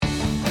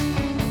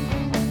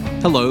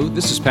Hello,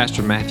 this is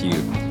Pastor Matthew.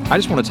 I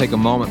just want to take a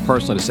moment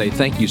personally to say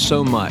thank you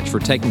so much for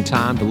taking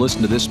time to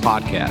listen to this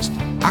podcast.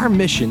 Our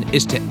mission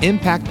is to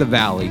impact the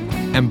valley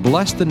and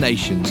bless the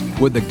nations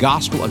with the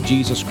gospel of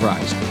Jesus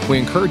Christ. We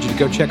encourage you to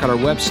go check out our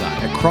website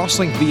at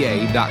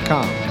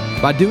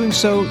crosslinkva.com. By doing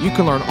so, you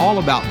can learn all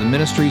about the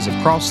ministries of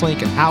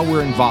Crosslink and how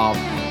we're involved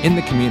in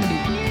the community.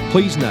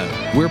 Please know,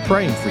 we're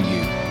praying for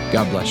you.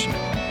 God bless you.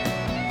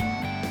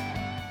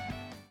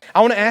 I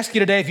want to ask you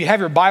today, if you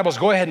have your Bibles,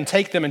 go ahead and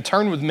take them and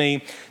turn with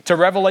me to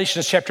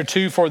Revelation chapter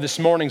 2 for this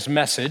morning's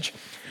message.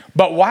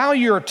 But while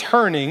you're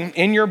turning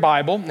in your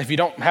Bible, if you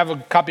don't have a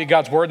copy of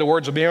God's Word, the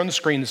words will be here on the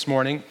screen this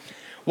morning.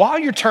 While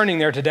you're turning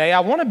there today, I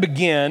want to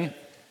begin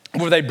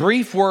with a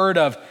brief word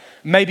of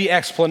maybe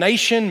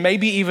explanation,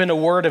 maybe even a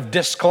word of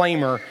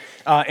disclaimer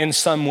in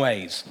some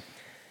ways.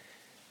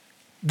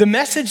 The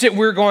message that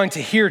we're going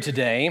to hear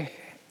today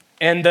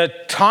and the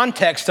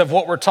context of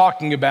what we're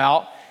talking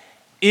about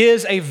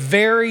is a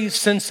very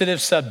sensitive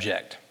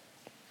subject.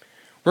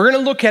 We're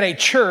going to look at a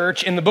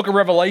church in the book of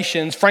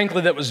Revelations,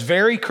 frankly, that was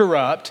very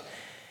corrupt,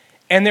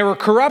 and they were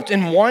corrupt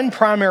in one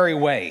primary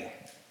way.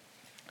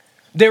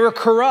 They were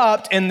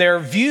corrupt in their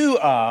view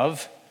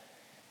of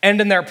and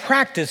in their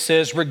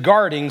practices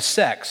regarding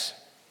sex.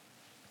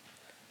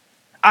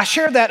 I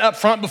share that up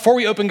front before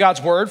we open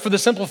God's Word for the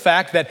simple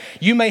fact that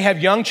you may have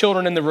young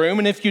children in the room,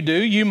 and if you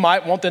do, you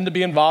might want them to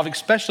be involved,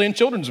 especially in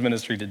children's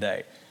ministry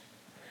today.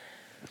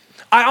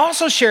 I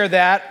also share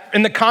that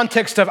in the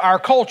context of our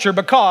culture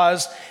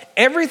because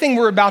everything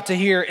we're about to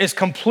hear is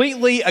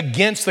completely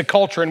against the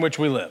culture in which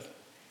we live.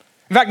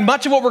 In fact,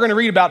 much of what we're going to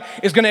read about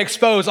is going to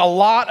expose a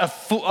lot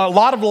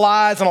of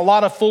lies and a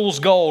lot of fool's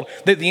gold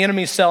that the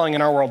enemy is selling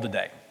in our world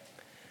today.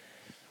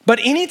 But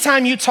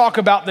anytime you talk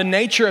about the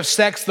nature of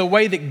sex the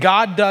way that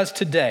God does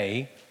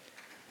today,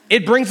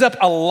 it brings up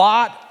a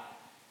lot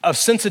of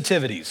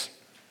sensitivities.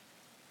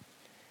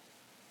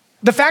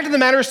 The fact of the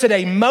matter is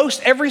today,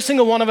 most every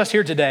single one of us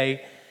here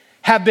today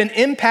have been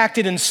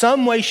impacted in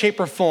some way, shape,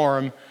 or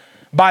form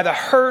by the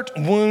hurt,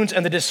 wounds,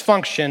 and the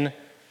dysfunction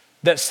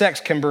that sex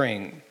can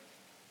bring.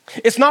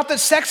 It's not that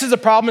sex is a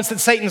problem, it's that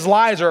Satan's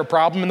lies are a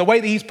problem, and the way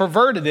that he's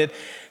perverted it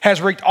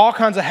has wreaked all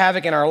kinds of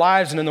havoc in our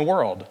lives and in the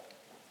world.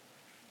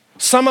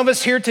 Some of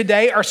us here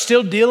today are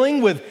still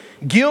dealing with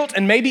guilt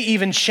and maybe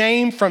even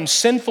shame from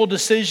sinful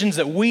decisions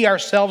that we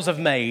ourselves have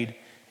made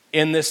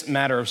in this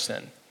matter of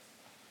sin.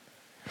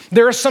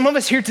 There are some of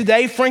us here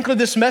today, frankly,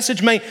 this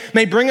message may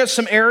bring us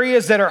some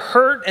areas that are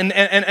hurt and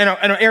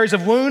areas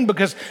of wound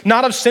because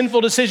not of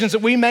sinful decisions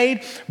that we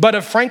made, but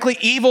of frankly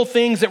evil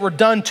things that were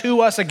done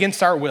to us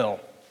against our will.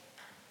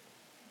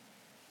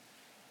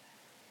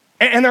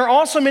 And there are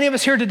also many of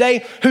us here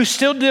today who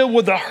still deal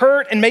with the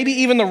hurt and maybe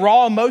even the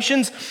raw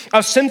emotions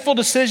of sinful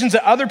decisions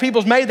that other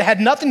people's made that had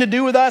nothing to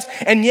do with us,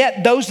 and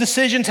yet those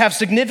decisions have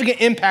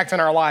significant impact in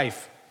our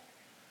life.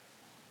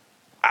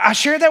 I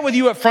share that with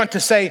you up front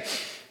to say,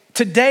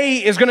 today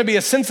is going to be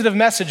a sensitive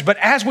message, but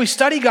as we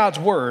study God's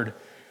Word,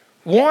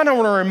 one, I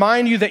want to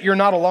remind you that you're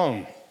not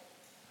alone.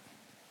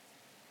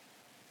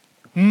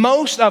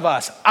 Most of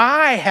us,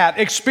 I have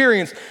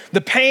experienced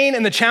the pain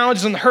and the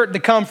challenges and the hurt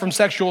that come from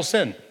sexual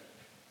sin.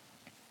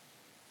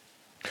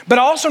 But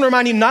I also want to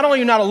remind you, not only are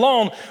you not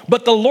alone,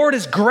 but the Lord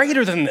is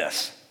greater than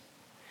this.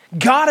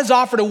 God has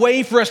offered a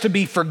way for us to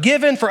be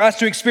forgiven, for us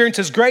to experience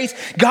His grace.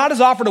 God has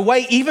offered a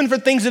way, even for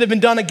things that have been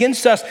done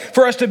against us,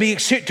 for us to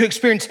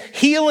experience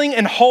healing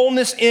and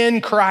wholeness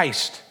in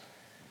Christ.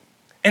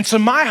 And so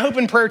my hope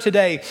and prayer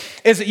today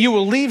is that you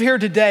will leave here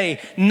today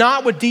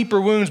not with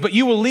deeper wounds, but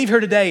you will leave here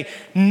today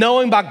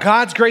knowing by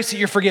God's grace that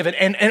you're forgiven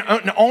and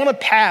on a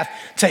path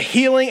to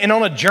healing and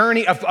on a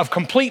journey of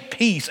complete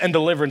peace and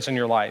deliverance in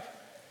your life.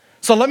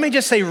 So let me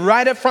just say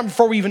right up front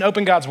before we even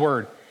open God's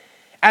Word,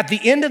 at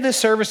the end of this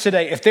service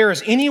today, if there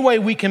is any way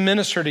we can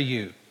minister to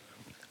you,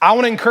 I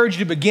want to encourage you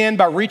to begin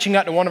by reaching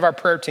out to one of our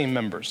prayer team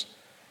members.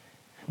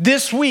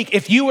 This week,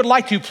 if you would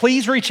like to,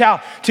 please reach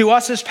out to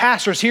us as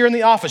pastors here in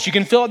the office. You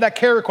can fill out that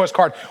care request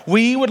card.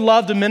 We would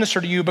love to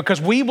minister to you because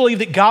we believe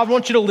that God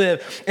wants you to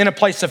live in a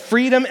place of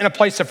freedom, in a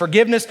place of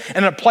forgiveness, and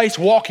in a place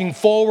walking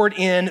forward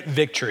in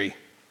victory.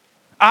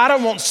 I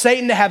don't want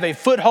Satan to have a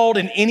foothold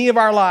in any of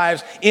our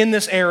lives in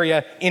this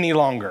area any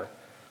longer.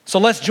 So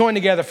let's join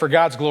together for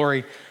God's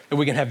glory that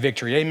we can have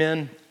victory.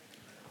 Amen.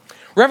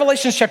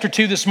 Revelation chapter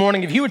 2 this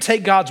morning, if you would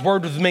take God's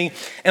Word with me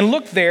and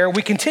look there,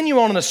 we continue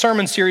on in a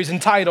sermon series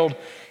entitled,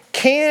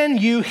 Can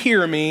You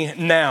Hear Me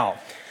Now?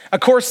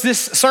 Of course, this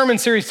sermon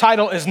series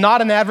title is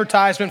not an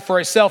advertisement for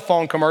a cell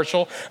phone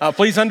commercial.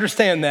 Please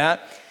understand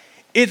that.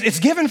 It's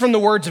given from the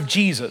words of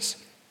Jesus.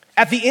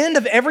 At the end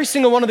of every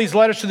single one of these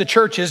letters to the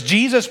churches,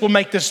 Jesus will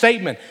make this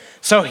statement.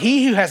 So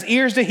he who has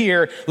ears to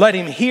hear, let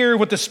him hear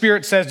what the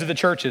Spirit says to the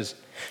churches.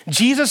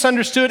 Jesus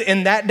understood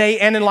in that day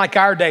and in like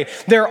our day,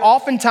 there are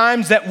often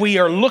times that we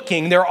are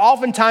looking, there are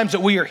often times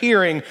that we are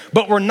hearing,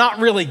 but we're not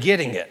really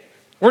getting it.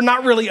 We're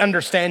not really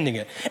understanding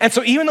it. And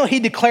so even though he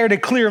declared a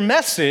clear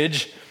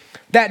message,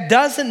 that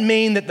doesn't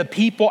mean that the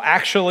people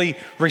actually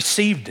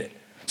received it.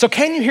 So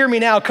can you hear me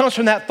now? It comes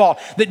from that thought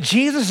that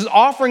Jesus is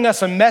offering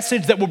us a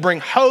message that will bring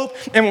hope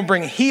and will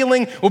bring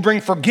healing, will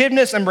bring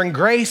forgiveness and bring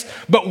grace,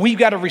 but we've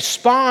got to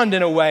respond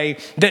in a way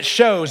that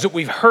shows that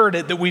we've heard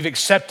it, that we've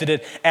accepted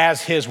it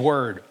as his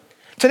word.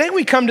 Today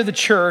we come to the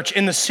church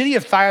in the city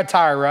of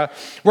Thyatira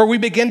where we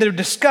begin to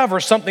discover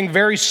something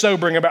very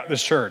sobering about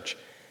this church.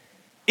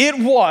 It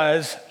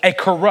was a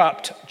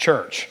corrupt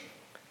church.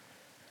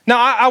 Now,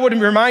 I would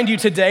remind you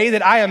today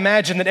that I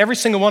imagine that every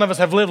single one of us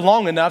have lived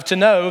long enough to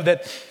know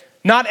that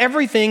not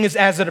everything is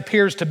as it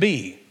appears to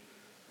be.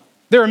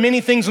 There are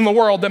many things in the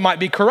world that might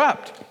be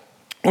corrupt.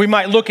 We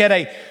might look at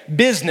a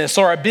business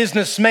or a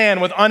businessman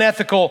with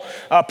unethical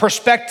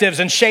perspectives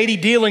and shady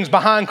dealings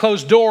behind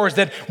closed doors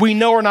that we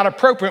know are not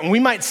appropriate, and we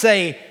might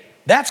say,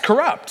 that's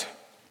corrupt.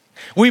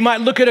 We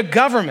might look at a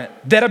government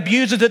that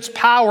abuses its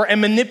power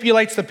and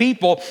manipulates the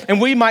people, and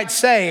we might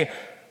say,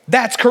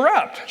 that's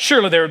corrupt.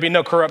 Surely there would be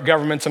no corrupt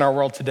governments in our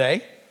world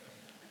today.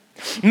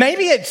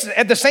 Maybe it's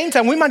at the same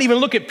time, we might even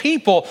look at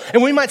people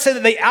and we might say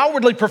that they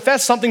outwardly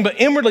profess something, but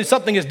inwardly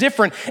something is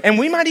different. And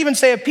we might even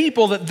say of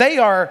people that they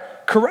are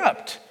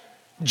corrupt.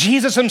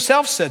 Jesus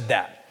himself said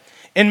that.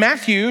 In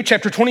Matthew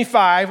chapter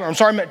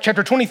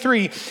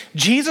 23,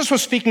 Jesus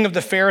was speaking of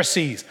the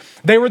Pharisees.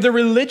 They were the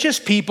religious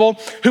people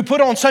who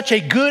put on such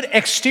a good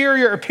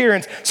exterior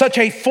appearance, such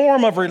a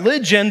form of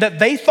religion that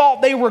they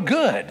thought they were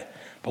good.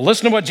 But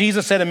listen to what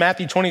Jesus said in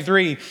Matthew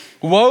 23.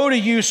 Woe to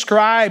you,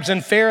 scribes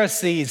and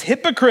Pharisees,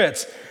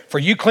 hypocrites, for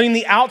you clean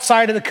the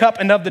outside of the cup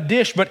and of the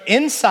dish, but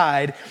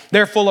inside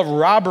they're full of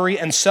robbery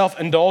and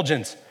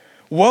self-indulgence.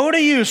 Woe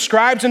to you,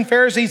 scribes and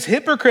Pharisees,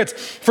 hypocrites,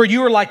 for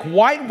you are like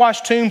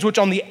whitewashed tombs, which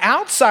on the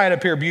outside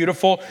appear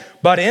beautiful,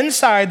 but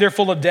inside they're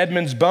full of dead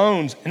men's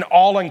bones and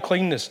all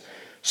uncleanness.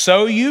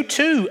 So you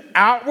too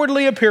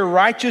outwardly appear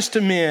righteous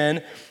to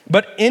men,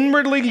 but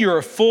inwardly you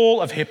are full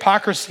of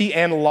hypocrisy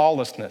and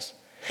lawlessness.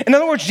 In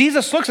other words,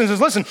 Jesus looks and says,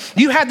 listen,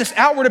 you have this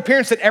outward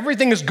appearance that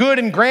everything is good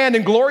and grand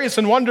and glorious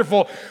and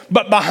wonderful,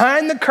 but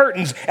behind the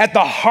curtains, at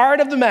the heart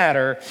of the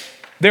matter,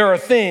 there are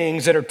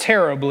things that are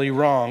terribly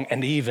wrong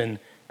and even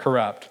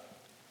corrupt.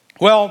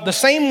 Well, the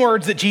same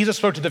words that Jesus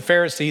spoke to the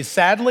Pharisees,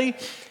 sadly,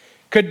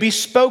 could be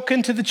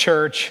spoken to the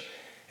church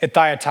at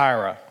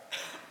Thyatira.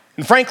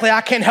 And frankly, I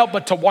can't help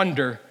but to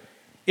wonder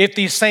if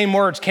these same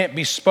words can't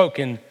be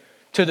spoken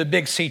to the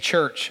Big C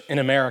church in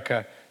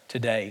America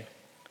today.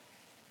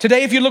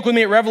 Today, if you look with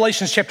me at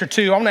Revelation chapter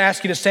 2, I want to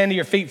ask you to stand to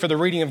your feet for the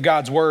reading of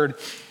God's word.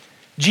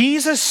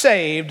 Jesus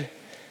saved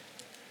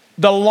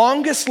the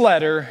longest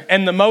letter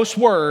and the most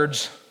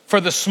words for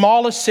the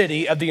smallest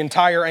city of the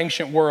entire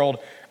ancient world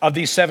of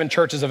these 7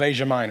 churches of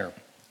Asia Minor.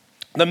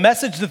 The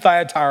message to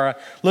Thyatira,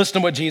 listen to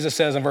what Jesus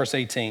says in verse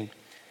 18.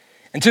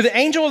 And to the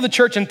angel of the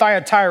church in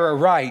Thyatira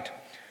write,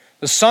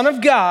 the Son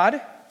of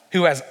God,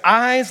 who has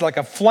eyes like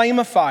a flame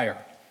of fire,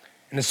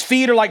 and his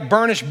feet are like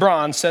burnished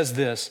bronze, says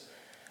this,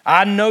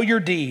 I know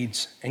your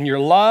deeds and your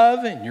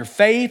love and your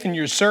faith and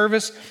your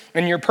service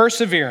and your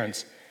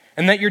perseverance,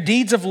 and that your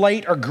deeds of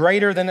late are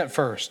greater than at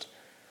first.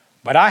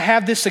 But I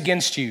have this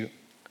against you,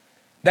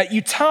 that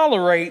you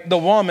tolerate the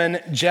woman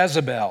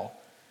Jezebel,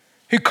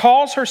 who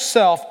calls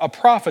herself a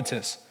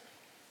prophetess.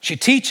 She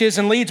teaches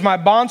and leads my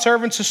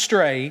bondservants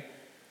astray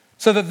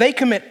so that they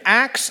commit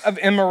acts of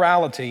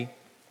immorality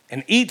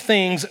and eat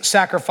things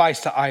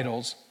sacrificed to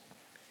idols.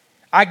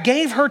 I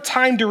gave her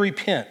time to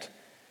repent,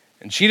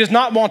 and she does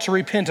not want to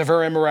repent of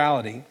her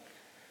immorality.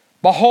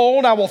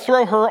 Behold, I will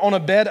throw her on a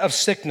bed of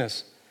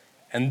sickness,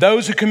 and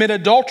those who commit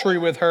adultery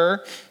with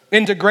her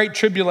into great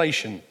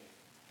tribulation,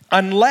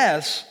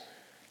 unless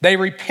they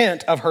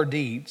repent of her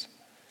deeds.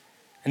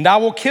 And I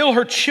will kill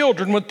her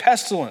children with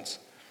pestilence,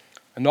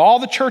 and all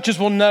the churches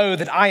will know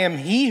that I am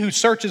he who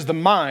searches the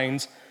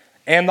minds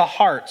and the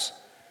hearts,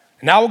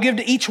 and I will give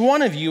to each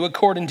one of you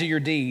according to your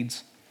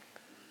deeds.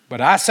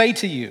 But I say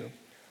to you,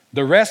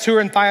 the rest who are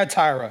in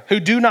Thyatira, who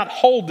do not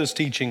hold this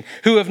teaching,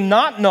 who have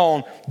not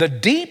known the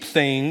deep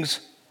things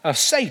of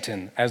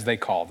Satan, as they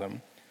call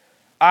them,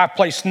 I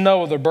place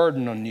no other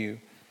burden on you.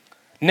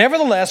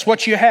 Nevertheless,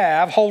 what you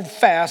have, hold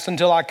fast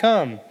until I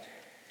come.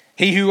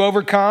 He who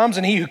overcomes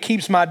and he who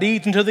keeps my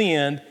deeds until the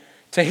end,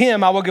 to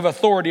him I will give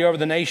authority over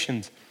the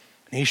nations.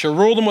 And he shall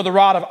rule them with a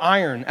rod of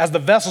iron, as the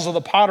vessels of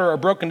the potter are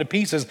broken to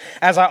pieces,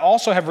 as I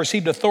also have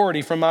received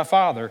authority from my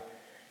Father.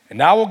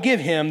 And I will give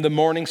him the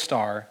morning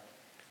star.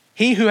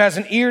 He who has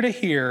an ear to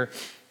hear,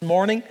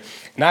 morning,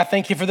 and I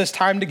thank you for this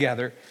time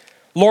together.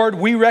 Lord,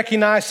 we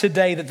recognize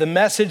today that the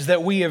message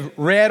that we have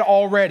read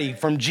already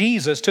from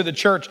Jesus to the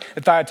church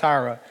at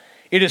Thyatira,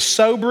 it is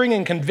sobering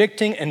and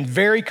convicting and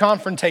very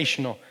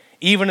confrontational,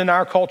 even in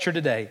our culture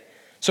today.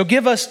 So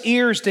give us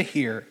ears to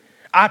hear.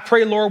 I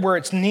pray, Lord, where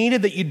it's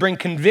needed that you'd bring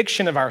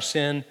conviction of our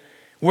sin.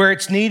 Where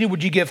it's needed,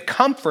 would you give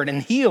comfort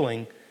and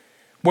healing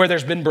where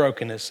there's been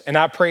brokenness. And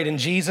I pray it in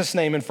Jesus'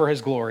 name and for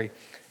his glory.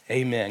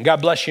 Amen.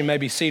 God bless you. You may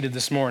be seated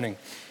this morning.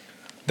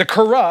 The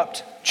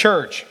corrupt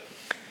church.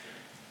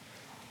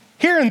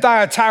 Here in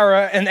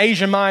Thyatira in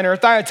Asia Minor,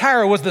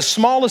 Thyatira was the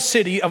smallest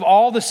city of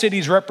all the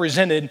cities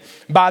represented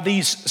by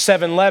these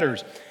 7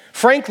 letters.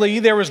 Frankly,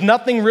 there was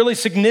nothing really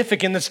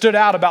significant that stood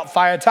out about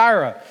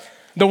Thyatira.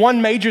 The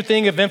one major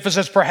thing of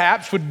emphasis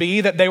perhaps would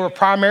be that they were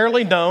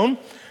primarily known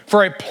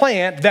for a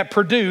plant that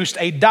produced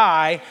a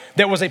dye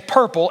that was a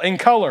purple in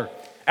color.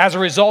 As a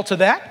result of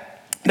that,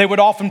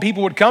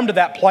 people would come to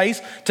that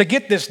place to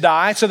get this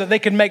dye so that they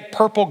could make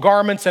purple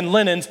garments and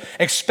linens,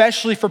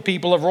 especially for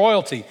people of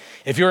royalty.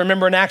 If you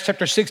remember in Acts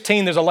chapter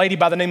 16, there's a lady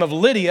by the name of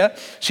Lydia.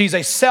 She's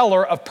a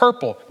seller of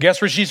purple.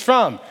 Guess where she's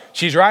from?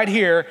 She's right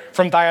here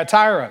from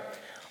Thyatira.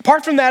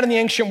 Apart from that, in the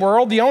ancient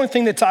world, the only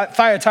thing that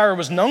Thyatira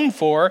was known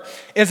for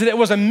is that it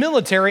was a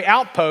military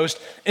outpost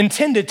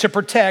intended to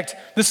protect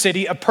the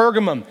city of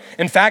Pergamum.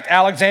 In fact,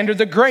 Alexander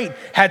the Great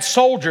had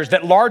soldiers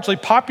that largely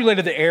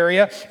populated the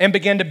area and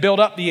began to build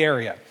up the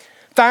area.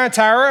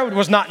 Thyatira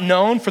was not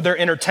known for their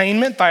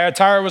entertainment.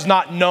 Thyatira was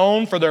not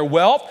known for their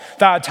wealth.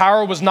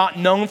 Thyatira was not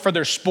known for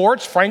their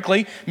sports.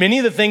 Frankly, many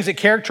of the things that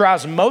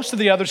characterize most of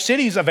the other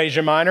cities of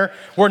Asia Minor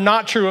were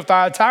not true of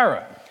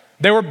Thyatira.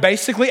 They were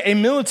basically a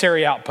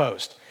military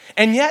outpost.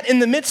 And yet, in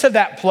the midst of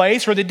that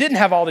place where they didn't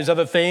have all these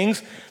other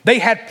things, they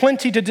had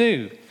plenty to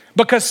do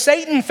because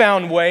Satan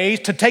found ways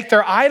to take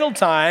their idle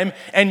time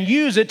and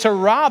use it to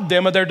rob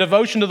them of their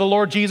devotion to the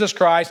Lord Jesus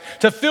Christ,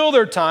 to fill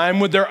their time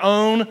with their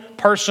own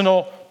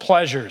personal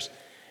pleasures.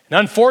 And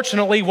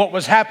unfortunately, what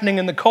was happening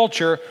in the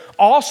culture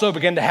also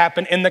began to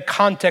happen in the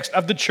context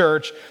of the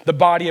church, the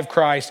body of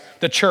Christ,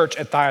 the church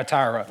at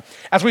Thyatira.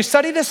 As we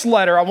study this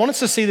letter, I want us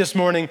to see this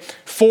morning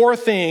 4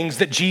 things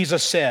that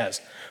Jesus says.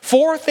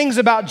 4 things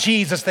about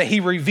Jesus that he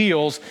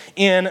reveals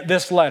in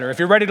this letter. If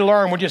you're ready to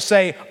learn, would you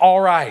say,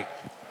 all right?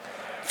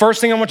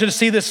 First thing I want you to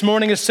see this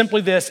morning is simply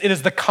this. It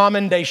is the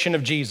commendation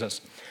of Jesus.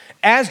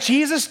 As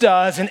Jesus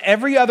does in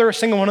every other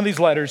single one of these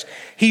letters,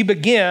 he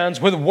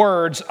begins with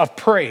words of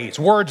praise,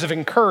 words of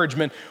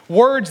encouragement,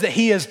 words that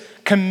he is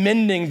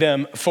commending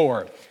them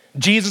for.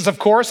 Jesus, of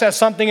course, has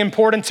something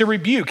important to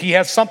rebuke. He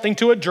has something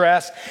to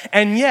address,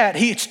 and yet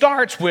he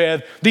starts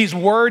with these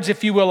words,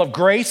 if you will, of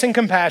grace and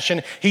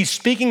compassion. He's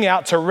speaking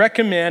out to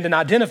recommend and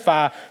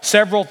identify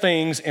several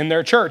things in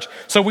their church.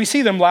 So we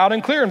see them loud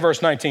and clear in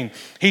verse 19.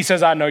 He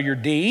says, I know your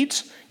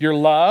deeds, your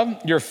love,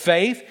 your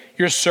faith,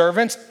 your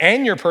servants,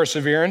 and your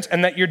perseverance,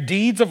 and that your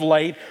deeds of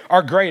late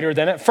are greater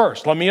than at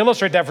first. Let me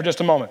illustrate that for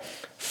just a moment.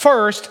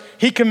 First,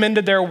 he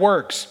commended their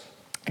works.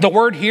 The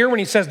word here, when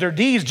he says their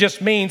deeds, just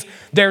means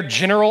their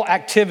general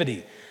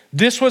activity.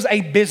 This was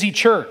a busy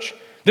church.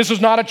 This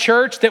was not a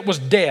church that was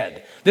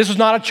dead. This was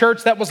not a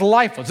church that was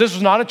lifeless. This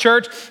was not a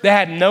church that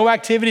had no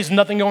activities,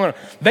 nothing going on.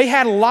 They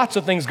had lots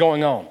of things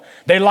going on.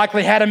 They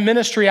likely had a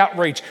ministry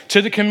outreach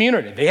to the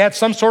community. They had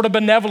some sort of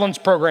benevolence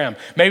program.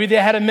 Maybe they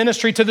had a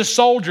ministry to the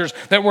soldiers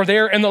that were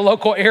there in the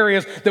local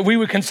areas that we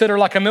would consider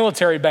like a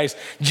military base.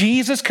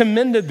 Jesus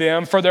commended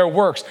them for their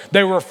works.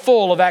 They were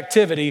full of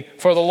activity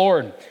for the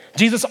Lord.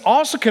 Jesus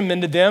also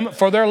commended them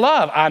for their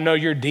love. I know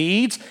your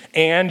deeds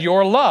and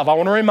your love. I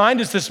want to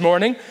remind us this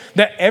morning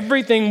that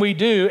everything we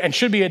do and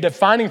should be a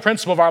defining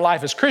principle of our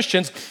life as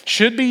Christians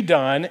should be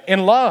done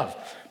in love.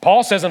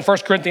 Paul says in 1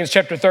 Corinthians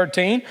chapter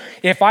 13,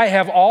 if I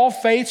have all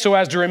faith so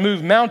as to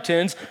remove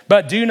mountains,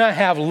 but do not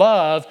have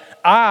love,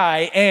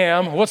 I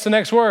am, what's the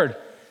next word?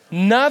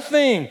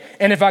 Nothing.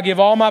 And if I give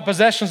all my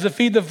possessions to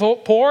feed the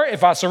poor,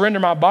 if I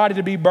surrender my body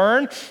to be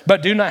burned,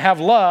 but do not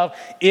have love,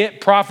 it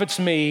profits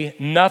me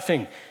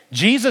nothing.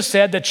 Jesus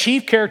said the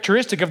chief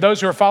characteristic of those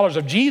who are followers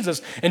of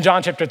Jesus in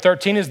John chapter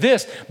 13 is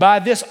this: by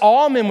this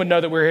all men would know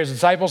that we're his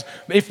disciples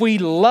if we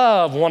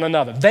love one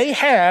another. They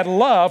had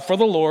love for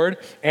the Lord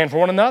and for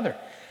one another.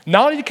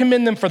 Not only to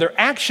commend them for their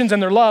actions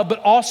and their love, but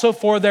also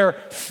for their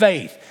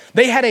faith.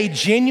 They had a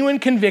genuine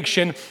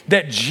conviction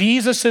that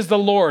Jesus is the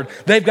Lord.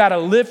 They've got to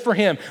live for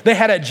him. They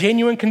had a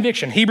genuine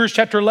conviction. Hebrews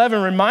chapter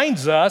 11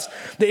 reminds us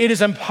that it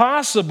is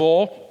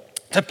impossible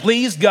to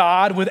please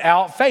God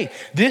without faith.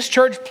 This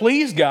church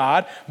pleased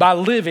God by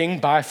living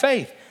by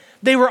faith.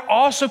 They were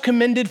also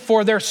commended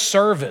for their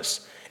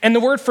service. And the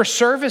word for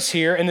service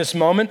here in this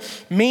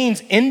moment means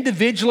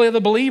individually of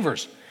the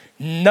believers.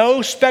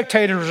 No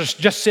spectators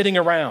just sitting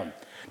around.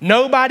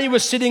 Nobody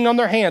was sitting on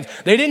their hands.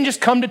 They didn't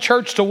just come to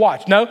church to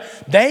watch. No,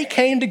 they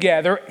came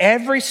together,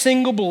 every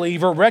single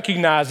believer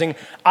recognizing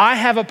I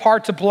have a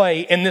part to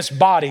play in this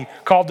body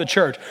called the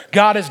church.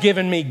 God has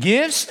given me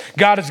gifts.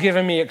 God has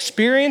given me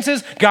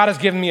experiences. God has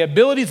given me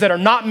abilities that are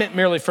not meant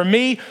merely for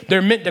me.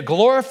 They're meant to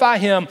glorify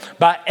him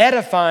by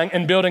edifying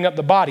and building up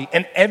the body.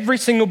 And every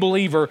single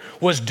believer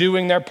was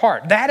doing their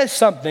part. That is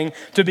something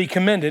to be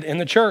commended in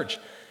the church.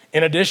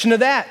 In addition to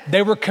that,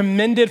 they were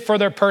commended for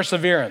their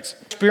perseverance.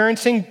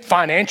 Experiencing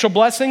financial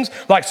blessings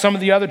like some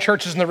of the other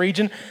churches in the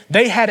region,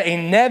 they had a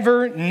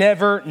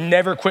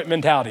never quit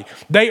mentality.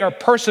 They are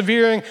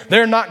persevering.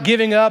 They're not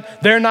giving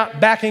up. They're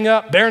not backing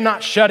up. They're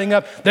not shutting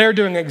up. They're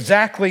doing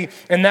exactly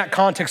in that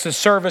context of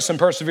service and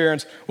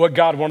perseverance what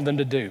God wanted them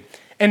to do.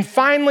 And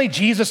finally,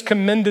 Jesus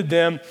commended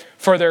them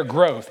for their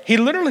growth. He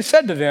literally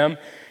said to them,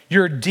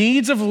 your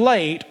deeds of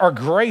late are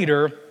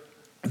greater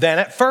than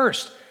at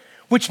first.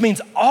 Which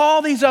means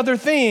all these other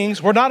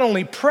things were not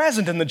only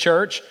present in the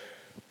church,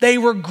 they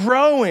were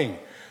growing.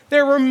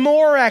 There were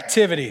more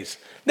activities.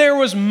 There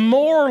was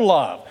more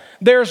love.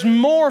 There's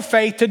more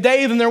faith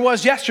today than there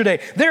was yesterday.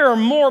 There are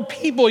more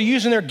people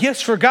using their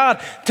gifts for God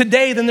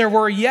today than there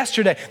were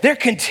yesterday. They're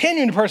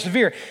continuing to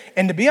persevere.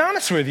 And to be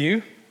honest with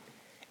you,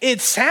 it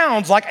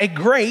sounds like a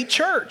great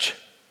church.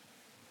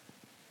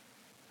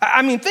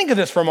 I mean, think of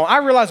this for a moment. I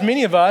realize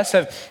many of us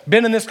have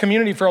been in this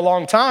community for a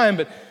long time,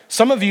 but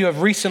some of you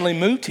have recently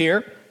moved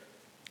here.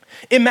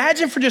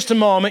 Imagine for just a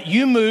moment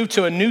you move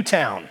to a new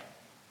town.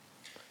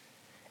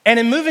 And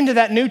in moving to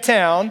that new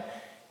town,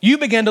 you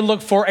begin to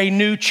look for a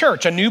new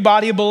church, a new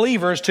body of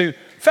believers to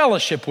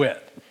fellowship with.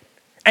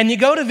 And you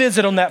go to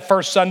visit on that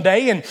first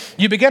Sunday, and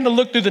you begin to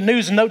look through the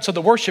news and notes of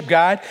the worship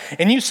guide,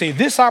 and you see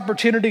this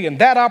opportunity and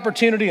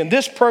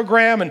this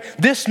program and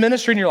this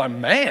ministry, and you're like,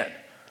 man,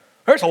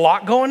 there's a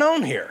lot going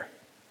on here.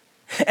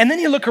 And then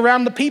you look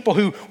around the people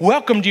who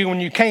welcomed you when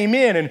you came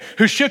in and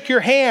who shook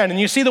your hand, and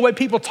you see the way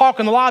people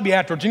talk in the lobby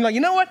afterwards, and you're like,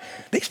 you know what?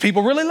 These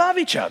people really love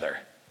each other.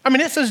 I mean,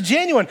 this is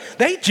genuine.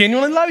 They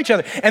genuinely love each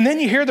other. And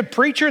then you hear the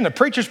preacher, and the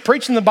preacher's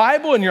preaching the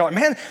Bible, and you're like,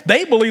 man,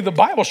 they believe the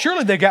Bible.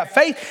 Surely they've got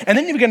faith. And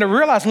then you begin to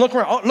realize and look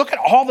around, oh, look at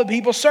all the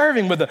people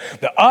serving with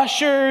the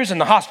ushers and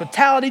the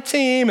hospitality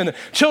team and the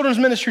children's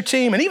ministry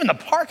team and even the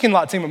parking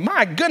lot team. And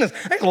my goodness,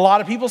 there's a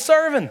lot of people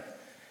serving.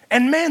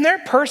 And man, they're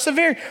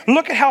persevering.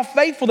 Look at how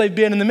faithful they've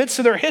been in the midst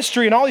of their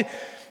history and all.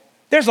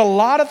 There's a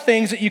lot of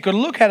things that you could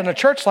look at in a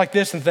church like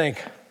this and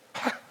think,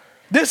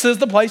 this is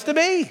the place to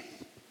be.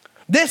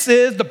 This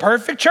is the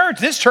perfect church.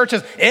 This church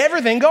has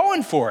everything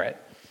going for it.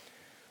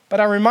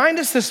 But I remind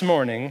us this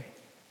morning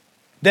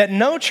that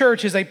no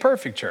church is a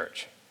perfect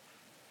church.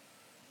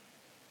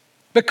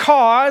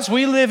 Because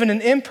we live in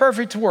an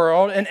imperfect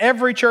world, and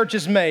every church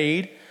is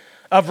made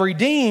of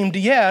redeemed,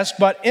 yes,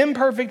 but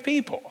imperfect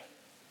people.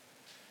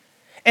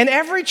 In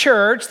every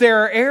church,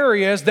 there are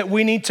areas that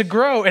we need to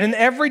grow. And in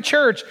every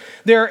church,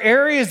 there are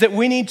areas that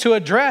we need to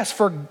address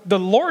for the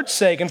Lord's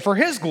sake and for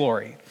His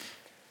glory.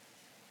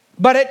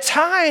 But at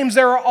times,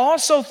 there are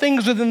also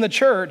things within the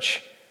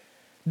church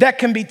that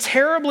can be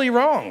terribly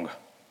wrong.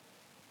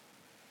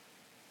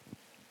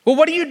 Well,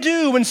 what do you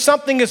do when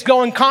something is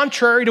going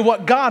contrary to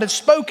what God has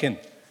spoken?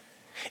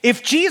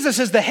 If Jesus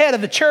is the head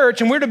of the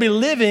church and we're to be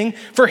living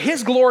for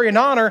His glory and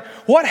honor,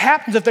 what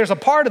happens if there's a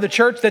part of the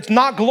church that's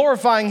not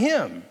glorifying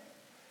Him?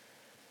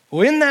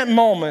 Well, in that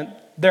moment,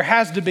 there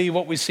has to be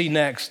what we see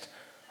next,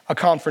 a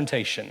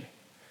confrontation.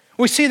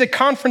 We see the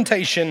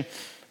confrontation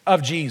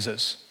of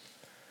Jesus.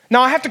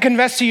 Now, I have to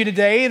confess to you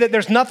today that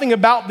there's nothing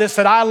about this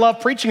that I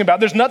love preaching about.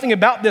 There's nothing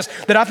about this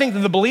that I think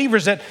that the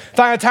believers at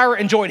Thyatira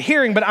enjoyed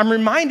hearing, but I'm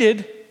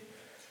reminded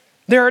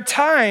there are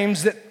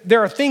times that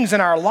there are things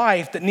in our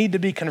life that need to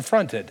be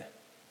confronted.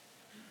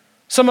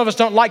 Some of us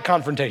don't like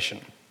confrontation.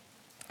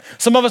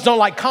 Some of us don't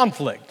like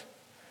conflict.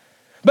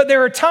 But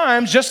there are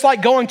times, just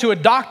like going to a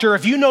doctor,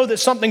 if you know that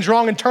something's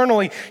wrong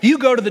internally, you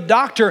go to the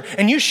doctor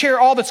and you share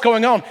all that's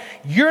going on.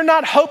 You're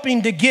not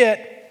hoping to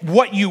get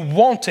what you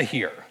want to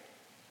hear.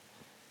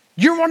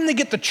 You're wanting to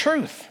get the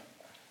truth.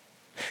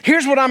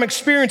 Here's what I'm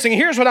experiencing.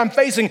 Here's what I'm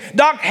facing.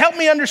 Doc, help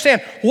me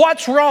understand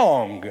what's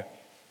wrong.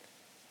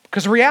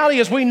 Because the reality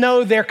is we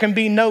know there can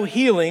be no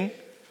healing,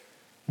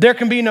 there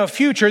can be no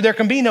future, there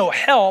can be no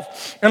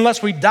health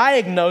unless we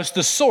diagnose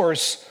the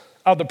source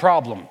of the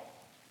problem.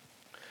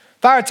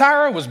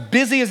 Thyatira was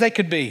busy as they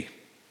could be,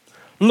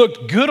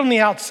 looked good on the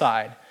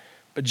outside,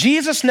 but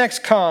Jesus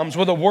next comes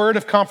with a word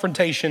of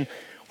confrontation.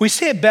 We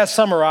see it best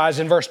summarized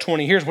in verse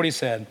 20. Here's what He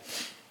said.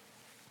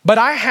 But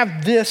I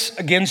have this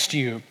against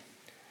you,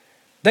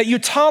 that you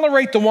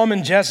tolerate the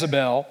woman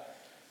Jezebel,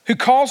 who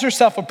calls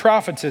herself a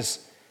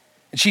prophetess,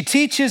 and she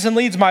teaches and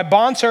leads my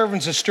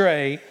bondservants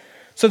astray,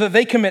 so that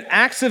they commit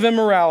acts of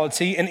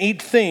immorality and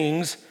eat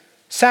things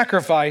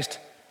sacrificed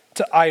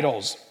to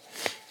idols.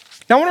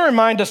 Now, I want to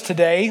remind us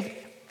today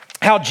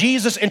how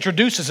Jesus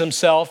introduces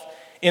Himself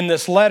in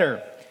this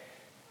letter.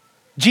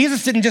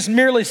 Jesus didn't just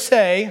merely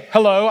say,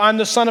 hello, I'm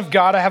the Son of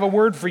God, I have a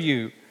word for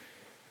you.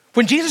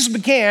 When Jesus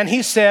began,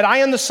 He said, I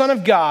am the Son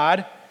of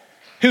God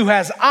who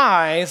has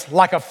eyes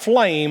like a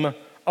flame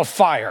of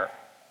fire.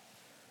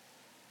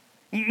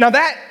 Now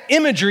that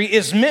imagery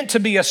is meant to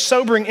be a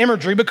sobering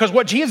imagery because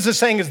what Jesus is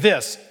saying is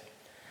this: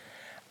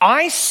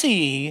 I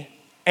see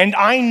and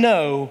I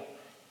know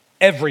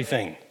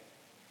everything.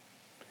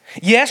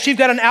 Yes, you've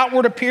got an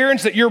outward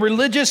appearance that you're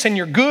religious and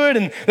you're good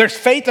and there's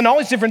faith and all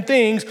these different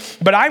things,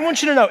 but I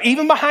want you to know,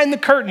 even behind the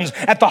curtains,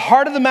 at the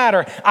heart of the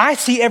matter, I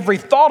see every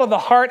thought of the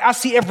heart, I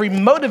see every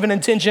motive and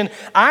intention,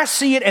 I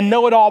see it and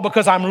know it all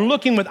because I'm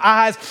looking with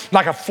eyes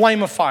like a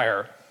flame of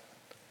fire.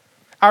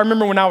 I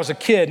remember when I was a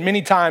kid,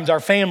 many times our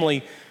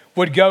family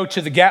would go to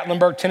the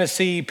Gatlinburg,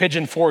 Tennessee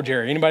Pigeon Forge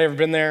area. Anybody ever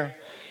been there?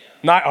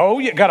 Not, oh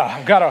yeah,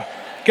 got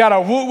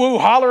a woo-woo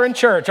holler in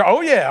church.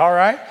 Oh yeah, all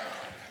right.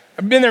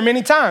 I've been there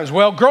many times.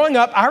 Well, growing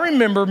up, I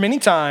remember many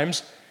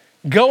times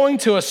going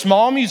to a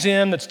small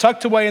museum that's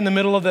tucked away in the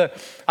middle of the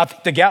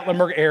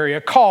Gatlinburg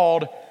area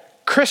called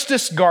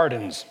Christus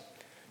Gardens.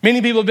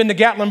 Many people have been to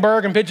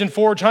Gatlinburg and Pigeon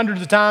Forge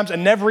hundreds of times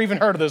and never even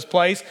heard of this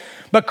place.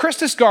 But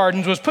Christus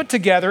Gardens was put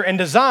together and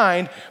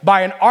designed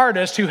by an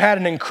artist who had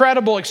an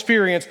incredible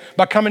experience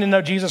by coming to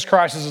know Jesus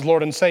Christ as his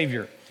Lord and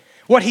Savior.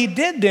 What he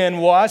did then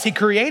was he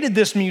created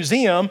this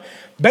museum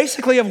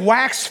basically of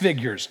wax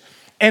figures.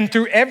 And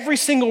through every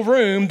single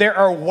room, there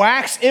are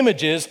wax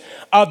images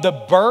of the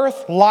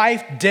birth,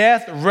 life,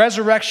 death,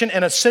 resurrection,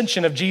 and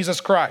ascension of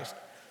Jesus Christ.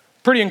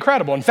 Pretty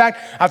incredible. In fact,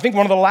 I think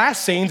one of the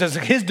last scenes is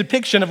his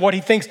depiction of what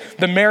he thinks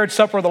the marriage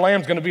supper of the Lamb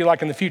is going to be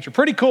like in the future.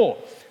 Pretty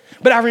cool.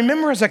 But I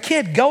remember as a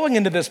kid going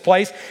into this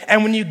place,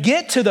 and when you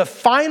get to the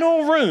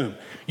final room,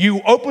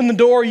 you open the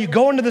door, you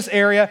go into this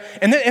area,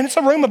 and it's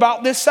a room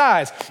about this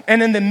size.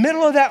 And in the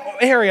middle of that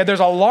area,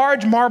 there's a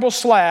large marble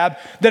slab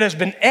that has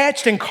been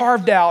etched and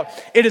carved out.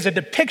 It is a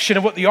depiction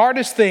of what the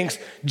artist thinks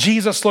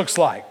Jesus looks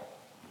like.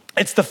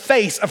 It's the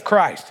face of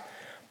Christ.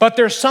 But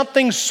there's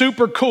something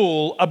super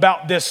cool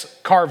about this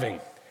carving.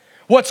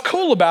 What's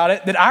cool about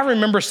it that I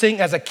remember seeing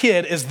as a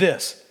kid is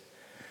this.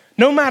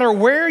 No matter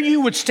where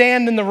you would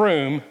stand in the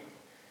room,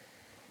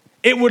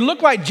 it would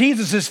look like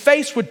Jesus'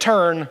 face would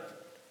turn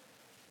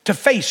to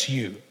face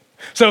you.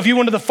 So if you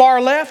went to the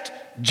far left,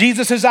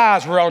 Jesus'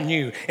 eyes were on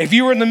you. If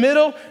you were in the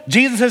middle,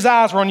 Jesus'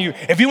 eyes were on you.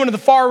 If you went to the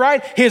far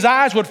right, his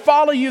eyes would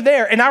follow you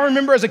there. And I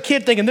remember as a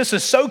kid thinking, this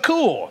is so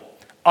cool,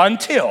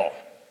 until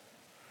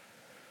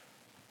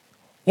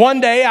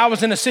one day I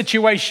was in a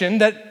situation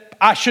that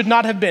I should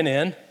not have been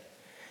in,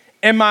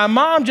 and my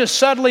mom just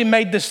suddenly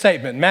made this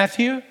statement,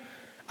 Matthew,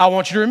 I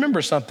want you to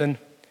remember something.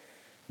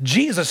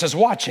 Jesus is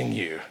watching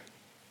you.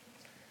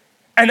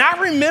 And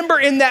I remember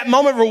in that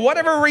moment, for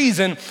whatever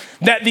reason,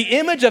 that the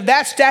image of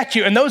that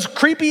statue and those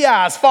creepy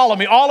eyes followed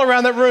me all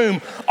around that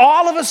room,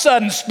 all of a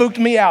sudden spooked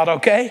me out,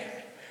 okay?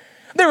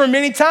 There were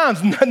many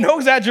times, no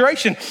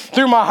exaggeration,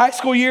 through my high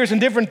school years and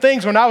different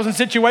things when I was in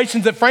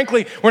situations that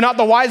frankly were not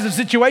the wisest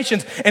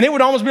situations. And it would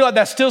almost be like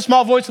that still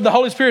small voice of the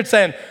Holy Spirit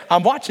saying,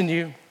 I'm watching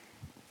you.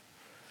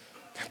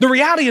 The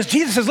reality is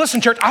Jesus says,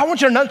 listen, church, I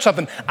want you to know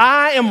something.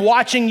 I am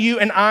watching you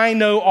and I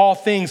know all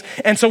things.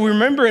 And so we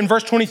remember in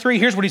verse 23,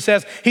 here's what he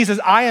says. He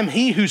says, I am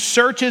he who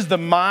searches the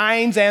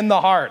minds and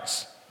the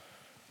hearts.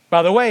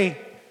 By the way,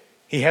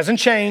 he hasn't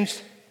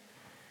changed.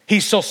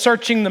 He's still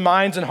searching the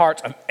minds and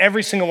hearts of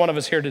every single one of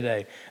us here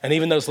today, and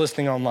even those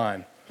listening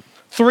online.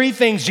 3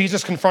 things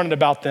Jesus confronted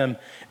about them.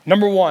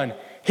 Number 1,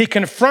 he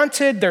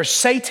confronted their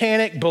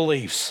satanic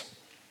beliefs.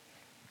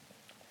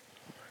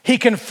 He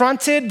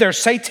confronted their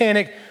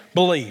satanic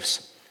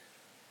beliefs.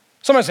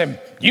 Somebody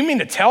said, you mean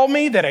to tell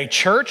me that a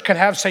church can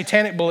have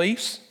satanic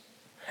beliefs?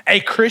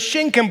 A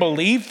Christian can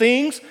believe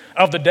things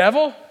of the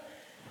devil?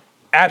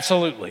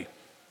 Absolutely.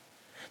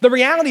 The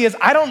reality is,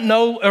 I don't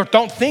know or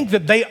don't think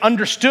that they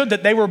understood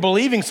that they were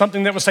believing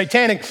something that was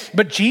satanic,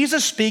 but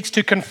Jesus speaks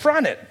to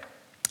confront it.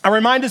 I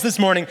remind us this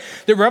morning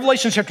that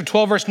Revelation chapter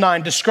 12, verse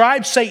 9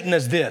 describes Satan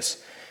as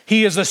this.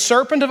 He is the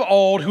serpent of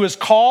old who is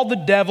called the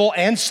devil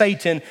and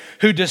Satan,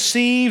 who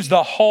deceives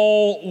the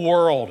whole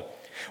world.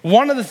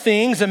 One of the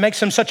things that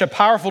makes him such a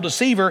powerful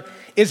deceiver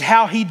is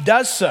how he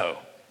does so.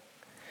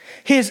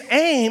 His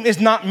aim is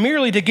not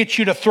merely to get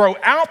you to throw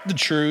out the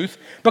truth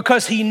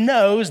because he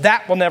knows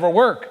that will never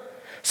work.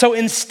 So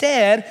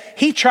instead,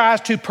 he tries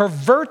to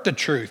pervert the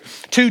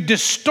truth, to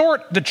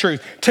distort the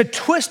truth, to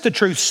twist the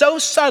truth so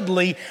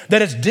subtly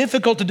that it's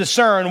difficult to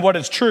discern what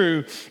is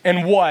true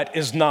and what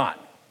is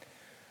not.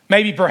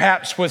 Maybe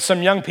perhaps with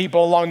some young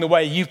people along the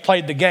way, you've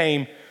played the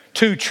game,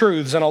 2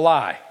 truths and a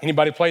lie.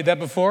 Anybody played that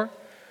before?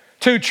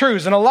 2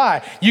 truths and a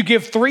lie. You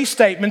give 3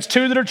 statements,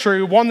 2 that are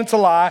true, 1 that's a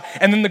lie,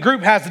 and then the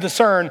group has to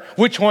discern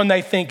which one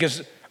they think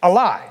is a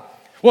lie.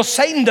 Well,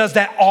 Satan does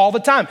that all the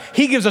time.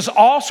 He gives us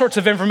all sorts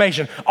of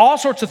information, all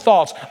sorts of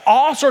thoughts,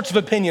 all sorts of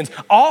opinions,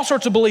 all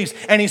sorts of beliefs,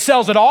 and he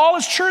sells it all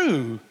as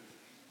true.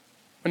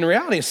 When the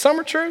reality is some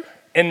are true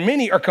and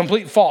many are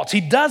complete false.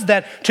 He does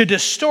that to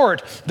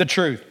distort the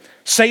truth.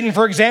 Satan,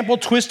 for example,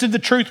 twisted the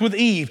truth with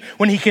Eve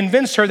when he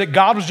convinced her that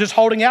God was just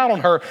holding out on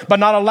her by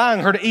not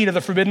allowing her to eat of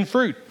the forbidden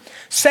fruit.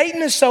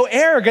 Satan is so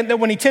arrogant that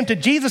when he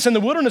tempted Jesus in the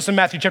wilderness in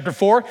Matthew chapter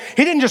 4,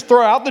 he didn't just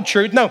throw out the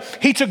truth. No,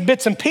 he took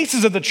bits and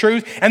pieces of the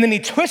truth and then he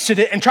twisted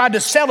it and tried to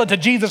sell it to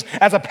Jesus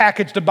as a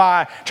package to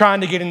buy, trying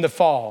to get him to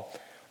fall.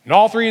 And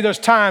all 3 of those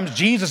times,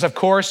 Jesus, of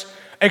course,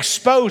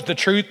 exposed the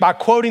truth by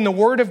quoting the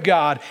word of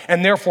God,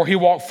 and therefore he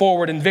walked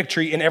forward in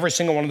victory in every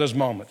single one of those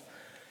moments.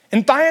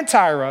 In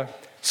Thyatira,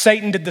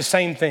 Satan did the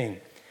same thing.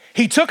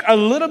 He took a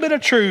little bit of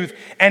truth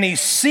and he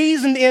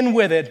seasoned in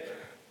with it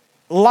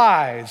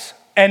lies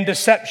and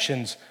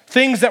deceptions,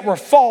 things that were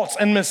false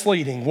and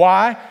misleading.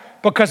 Why?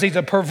 Because he's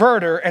a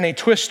perverter and a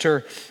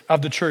twister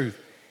of the truth.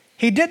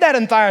 He did that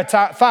in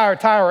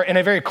Thyatira in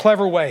a very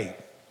clever way.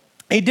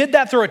 He did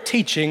that through a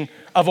teaching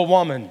of a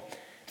woman. In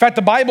fact,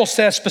 the Bible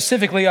says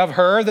specifically of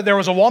her that there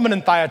was a woman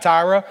in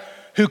Thyatira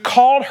who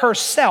called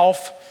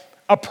herself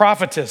a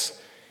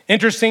prophetess.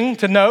 Interesting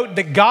to note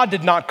that God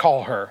did not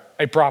call her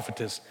a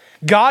prophetess.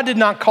 God did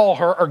not call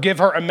her or give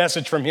her a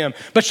message from him,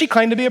 but she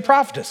claimed to be a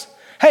prophetess.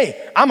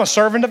 Hey, I'm a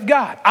servant of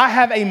God. I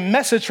have a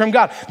message from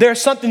God.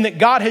 There's something that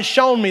God has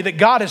shown me, that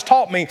God has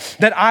taught me,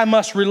 that I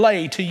must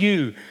relay to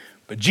you.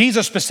 But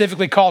Jesus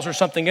specifically calls her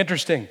something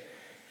interesting.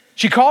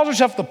 She calls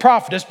herself the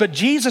prophetess, but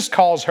Jesus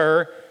calls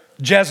her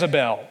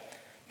Jezebel.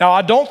 Now,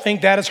 I don't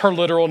think that is her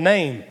literal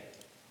name.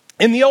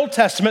 In the Old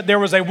Testament, there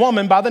was a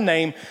woman by the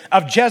name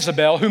of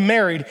Jezebel who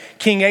married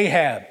King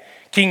Ahab.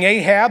 King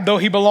Ahab, though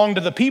he belonged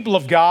to the people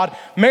of God,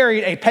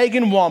 married a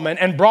pagan woman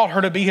and brought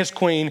her to be his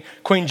queen,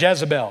 Queen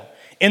Jezebel.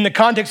 In the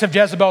context of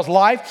Jezebel's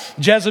life,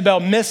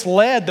 Jezebel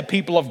misled the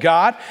people of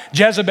God.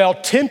 Jezebel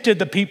tempted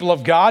the people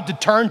of God to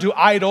turn to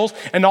idols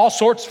and all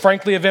sorts,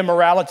 frankly, of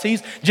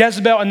immoralities.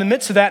 Jezebel, in the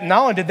midst of that,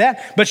 not only did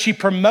that, but she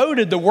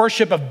promoted the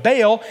worship of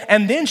Baal,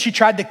 and then she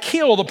tried to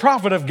kill the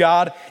prophet of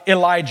God,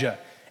 Elijah.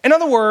 In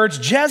other words,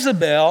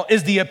 Jezebel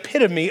is the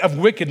epitome of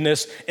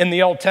wickedness in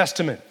the Old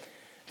Testament.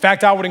 In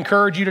fact, I would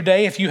encourage you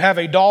today, if you have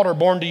a daughter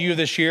born to you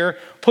this year,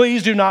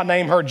 please do not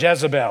name her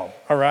Jezebel,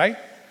 all right?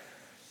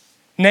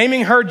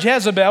 Naming her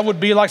Jezebel would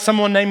be like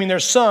someone naming their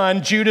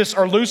son Judas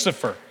or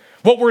Lucifer.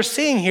 What we're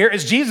seeing here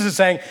is Jesus is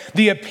saying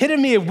the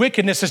epitome of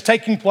wickedness is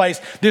taking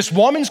place. This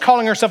woman's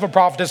calling herself a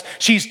prophetess.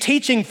 She's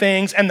teaching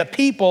things, and the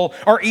people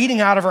are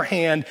eating out of her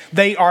hand.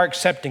 They are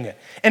accepting it.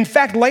 In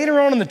fact, later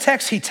on in the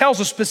text, he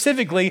tells us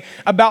specifically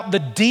about the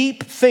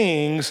deep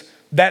things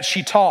that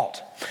she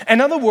taught. In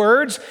other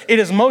words, it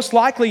is most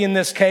likely in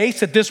this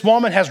case that this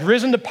woman has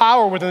risen to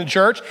power within the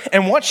church,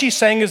 and what she's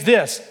saying is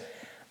this: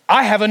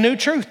 I have a new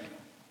truth.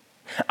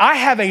 I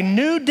have a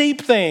new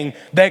deep thing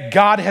that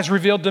God has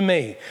revealed to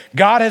me.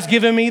 God has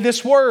given me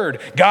this word.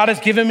 God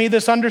has given me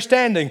this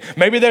understanding.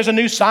 Maybe there's a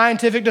new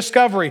scientific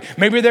discovery.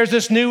 Maybe there's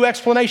this new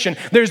explanation.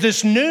 There's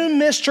this new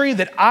mystery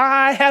that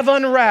I have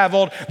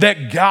unraveled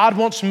that God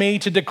wants me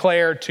to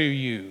declare to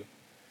you.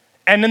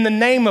 And in the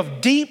name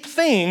of deep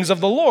things of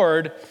the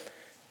Lord,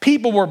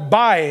 people were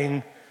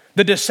buying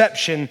the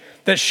deception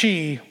that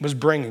she was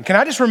bringing. Can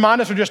I just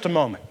remind us for just a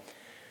moment?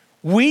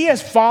 We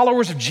as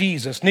followers of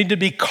Jesus need to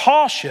be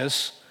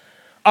cautious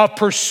of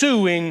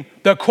pursuing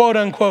the quote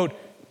unquote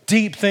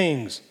deep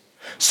things.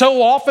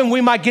 So often we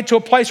might get to a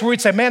place where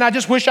we'd say, man, I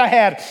just wish I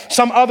had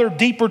some other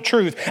deeper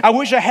truth. I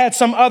wish I had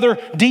some other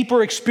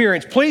deeper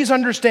experience. Please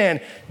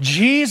understand,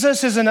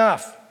 Jesus is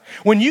enough.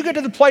 When you get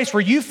to the place where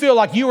you feel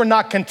like you are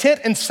not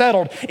content and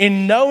settled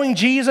in knowing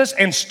Jesus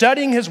and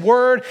studying his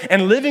word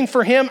and living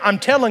for him, I'm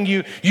telling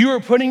you, you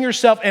are putting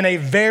yourself in a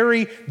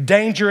very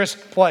dangerous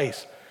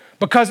place.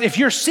 Because if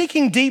you're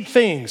seeking deep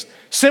things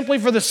simply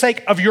for the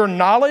sake of your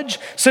knowledge,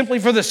 simply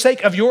for the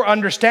sake of your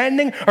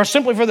understanding, or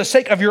simply for the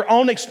sake of your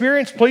own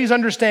experience, please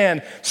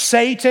understand,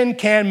 Satan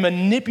can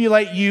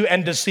manipulate you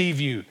and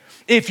deceive you.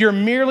 If you're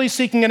merely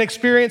seeking an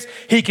experience,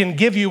 he can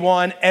give you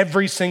one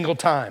every single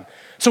time.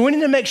 So we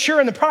need to make sure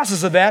in the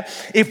process of that,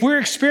 if we're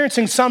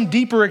experiencing some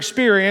deeper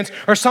experience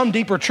or some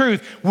deeper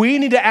truth, we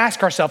need to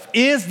ask ourselves,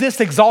 is this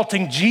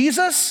exalting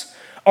Jesus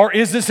or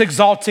is this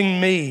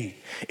exalting me?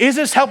 Is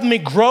this helping me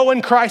grow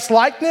in Christ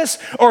likeness,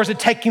 or is it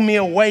taking me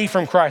away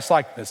from Christ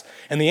likeness?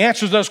 And the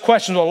answers to those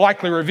questions will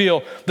likely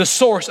reveal the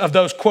source of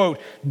those, quote,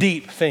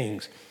 deep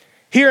things.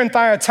 Here in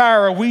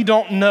Thyatira, we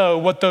don't know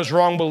what those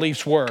wrong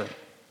beliefs were.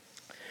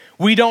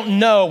 We don't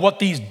know what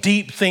these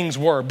deep things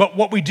were, but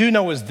what we do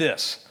know is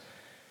this: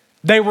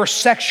 they were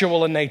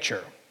sexual in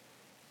nature.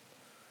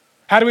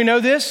 How do we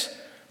know this?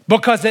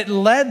 Because it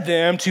led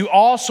them to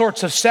all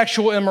sorts of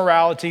sexual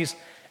immoralities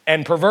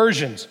and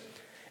perversions.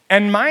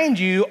 And mind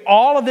you,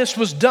 all of this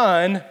was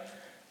done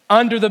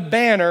under the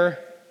banner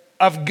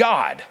of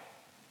God.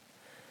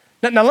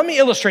 Now let me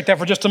illustrate that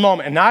for just a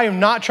moment. And I am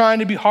not trying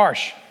to be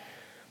harsh,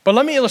 but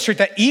let me illustrate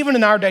that even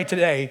in our day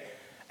today,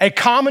 a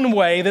common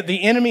way that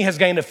the enemy has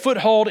gained a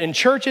foothold in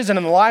churches and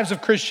in the lives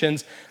of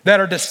Christians that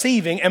are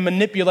deceiving and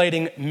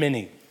manipulating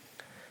many.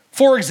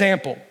 For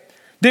example,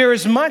 there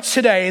is much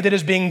today that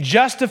is being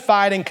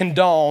justified and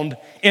condoned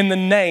in the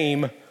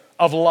name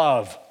of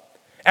love.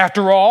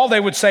 After all, they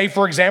would say,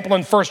 for example,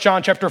 in 1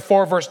 John chapter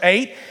 4, verse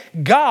 8,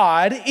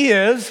 God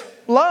is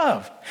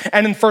love.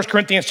 And in 1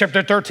 Corinthians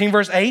chapter 13,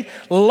 verse 8,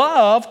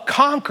 love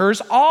conquers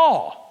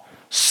all.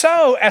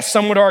 So, as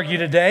some would argue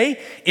today,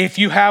 if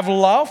you have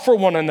love for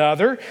one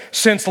another,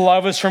 since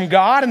love is from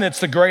God and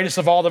it's the greatest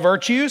of all the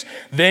virtues,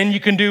 then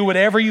you can do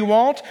whatever you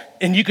want,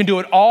 and you can do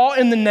it all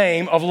in the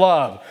name of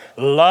love.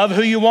 Love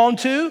who you want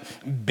to,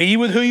 be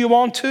with who you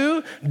want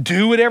to,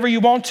 do whatever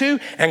you want to,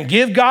 and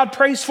give God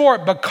praise for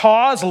it,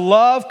 because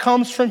love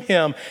comes from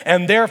him,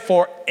 and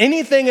therefore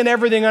anything and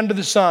everything under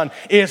the sun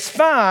is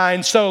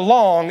fine so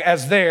long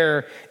as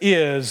there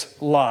is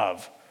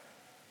love.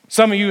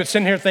 Some of you are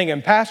sitting here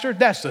thinking, Pastor,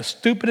 that's the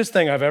stupidest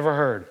thing I've ever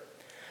heard.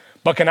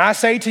 But can I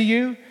say to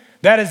you,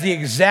 that is the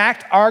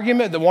exact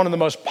argument that one of the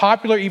most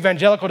popular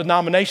evangelical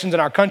denominations in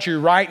our country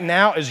right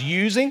now is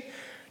using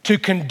to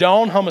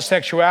condone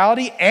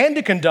homosexuality and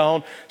to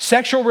condone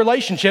sexual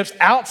relationships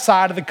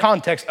outside of the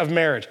context of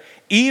marriage,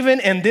 even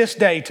in this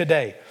day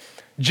today.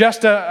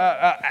 Just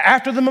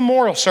after the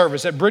memorial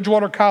service at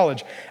Bridgewater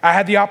College, I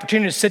had the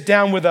opportunity to sit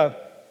down with a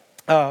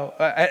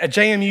at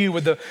JMU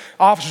with the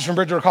officers from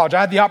Bridgewater College.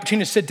 I had the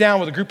opportunity to sit down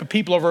with a group of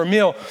people over a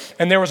meal,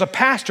 and there was a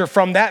pastor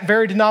from that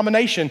very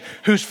denomination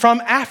who's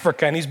from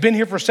Africa, and he's been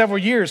here for several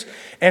years.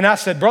 And I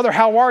said, "Brother,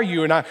 how are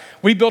you?" And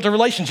we built a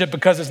relationship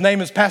because his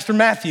name is Pastor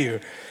Matthew,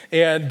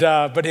 and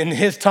but in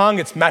his tongue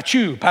it's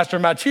Matthew, Pastor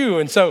Matthew.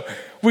 And so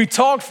we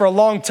talked for a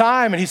long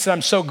time, and he said,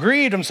 I'm so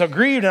grieved.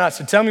 And I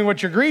said, "Tell me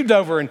what you're grieved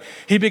over." And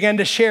he began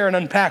to share and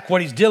unpack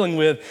what he's dealing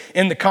with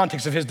in the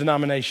context of his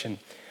denomination.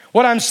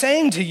 What I'm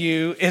saying to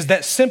you is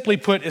that, simply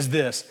put, is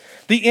this: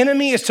 the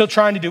enemy is still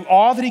trying to do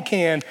all that he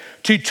can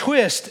to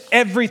twist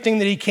everything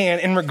that he can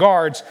in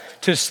regards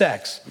to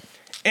sex.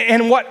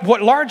 And what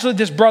largely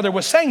this brother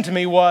was saying to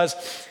me was,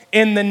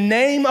 in the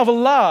name of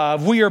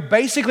love, we are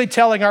basically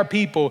telling our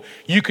people,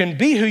 you can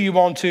be who you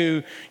want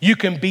to, you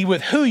can be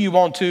with who you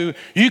want to,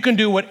 you can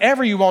do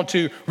whatever you want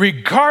to,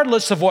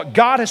 regardless of what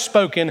God has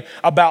spoken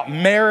about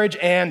marriage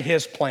and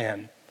his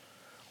plan.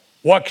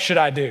 What should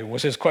I do?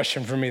 Was his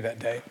question for me that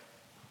day.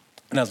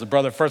 And as a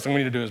brother, first thing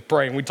we need to do is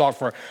pray. And we talked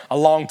for a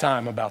long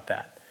time about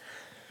that.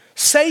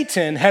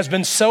 Satan has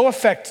been so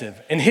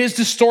effective in his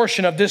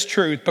distortion of this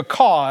truth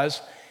because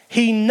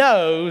he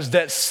knows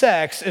that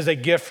sex is a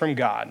gift from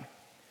God.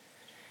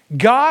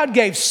 God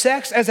gave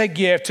sex as a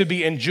gift to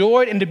be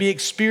enjoyed and to be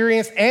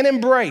experienced and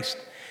embraced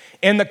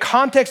in the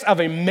context of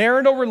a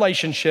marital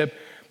relationship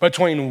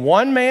between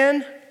one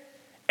man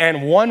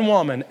and one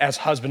woman as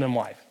husband and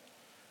wife.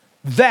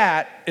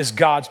 That is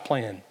God's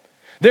plan.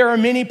 There are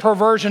many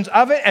perversions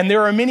of it, and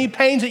there are many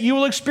pains that you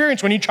will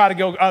experience when you try to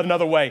go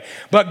another way.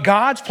 But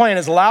God's plan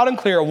is loud and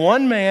clear: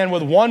 one man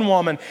with one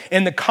woman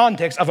in the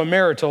context of a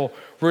marital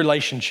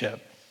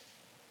relationship.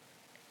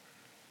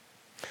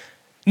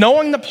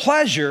 Knowing the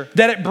pleasure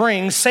that it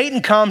brings,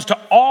 Satan comes to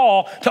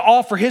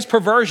offer his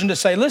perversion to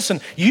say, listen,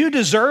 you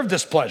deserve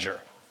this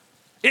pleasure.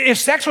 If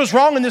sex was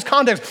wrong in this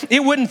context,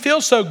 it wouldn't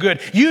feel so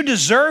good. You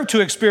deserve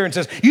to experience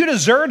this. You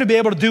deserve to be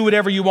able to do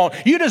whatever you want.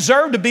 You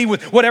deserve to be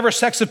with whatever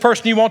sex of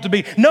person you want to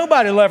be.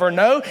 Nobody will ever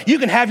know. You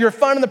can have your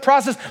fun in the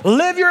process.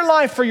 Live your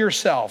life for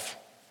yourself.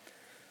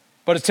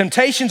 But its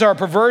temptations are a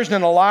perversion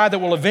and a lie that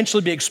will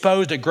eventually be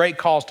exposed at great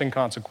cost and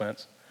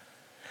consequence.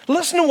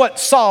 Listen to what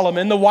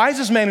Solomon, the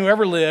wisest man who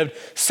ever lived,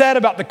 said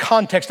about the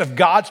context of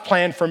God's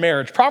plan for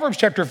marriage. Proverbs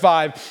chapter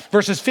 5,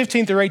 verses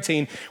 15 through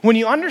 18. When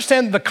you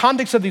understand that the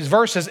context of these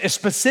verses is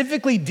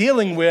specifically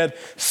dealing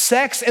with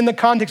sex in the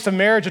context of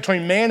marriage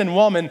between man and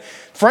woman,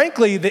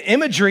 frankly, the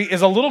imagery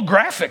is a little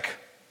graphic.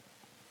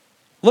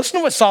 Listen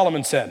to what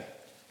Solomon said.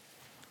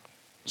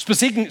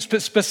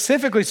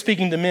 Specifically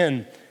speaking to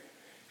men,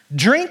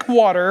 drink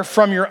water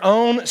from your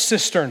own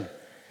cistern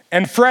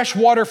and fresh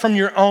water from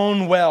your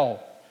own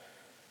well.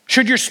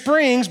 Should your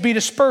springs be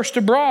dispersed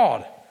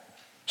abroad,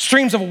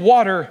 streams of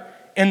water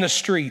in the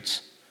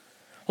streets,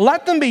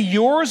 let them be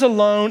yours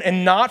alone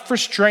and not for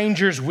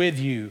strangers with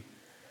you.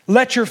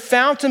 Let your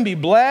fountain be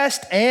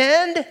blessed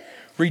and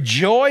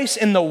rejoice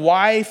in the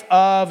wife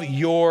of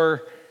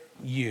your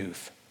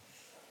youth.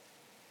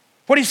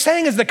 What he's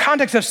saying is the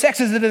context of sex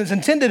is that it's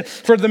intended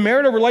for the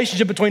marital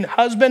relationship between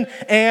husband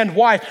and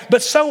wife.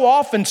 But so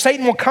often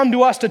Satan will come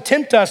to us to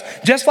tempt us,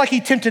 just like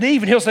he tempted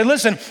Eve. And he'll say,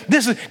 listen,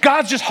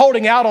 God's just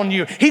holding out on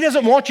you. He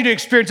doesn't want you to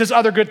experience this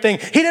other good thing.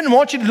 He didn't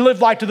want you to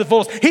live life to the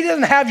fullest. He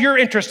doesn't have your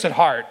interests at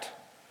heart.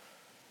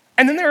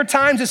 And then there are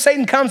times that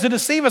Satan comes to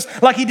deceive us,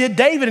 like he did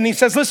David. And he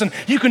says, listen,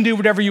 you can do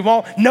whatever you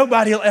want.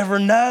 Nobody will ever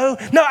know.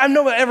 Nobody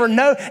will ever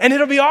know. And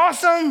it'll be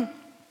awesome.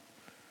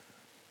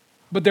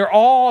 But they're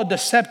all a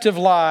deceptive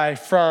lie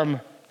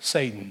from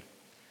Satan.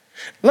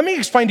 Let me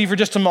explain to you for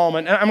just a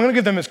moment. And I'm going to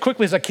give them as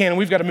quickly as I can, and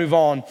we've got to move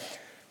on.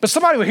 But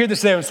somebody will hear this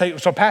today and say,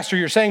 so Pastor,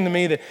 you're saying to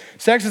me that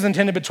sex is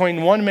intended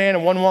between one man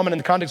and one woman in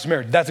the context of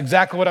marriage. That's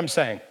exactly what I'm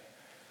saying.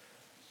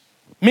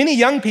 Many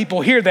young people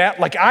hear that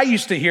like I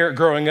used to hear it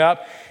growing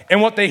up. And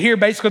what they hear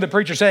basically the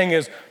preacher saying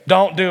is,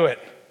 don't do it.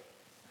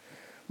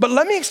 But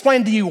let me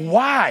explain to you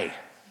why.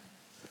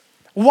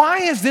 Why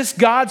is this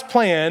God's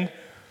plan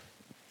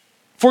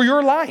for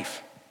your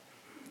life?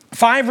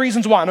 5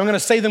 reasons why, and I'm going to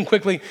say them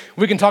quickly.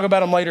 We can talk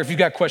about them later if you've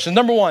got questions.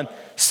 Number 1,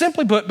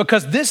 simply put,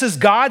 because this is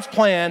God's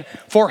plan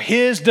for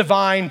his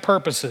divine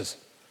purposes.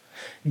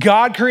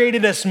 God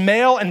created us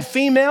male and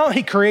female.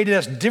 He created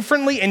us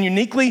differently and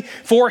uniquely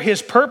for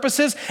his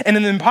purposes. And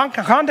in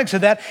the context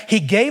of that, he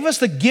gave us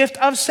the gift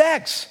of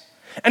sex.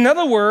 In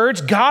other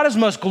words, God is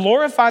most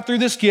glorified through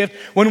this gift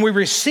when we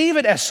receive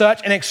it as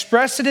such and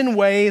express it in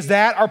ways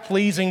that are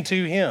pleasing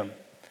to him.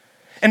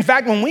 In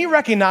fact, when we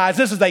recognize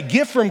this is a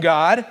gift from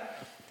God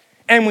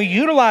and we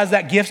utilize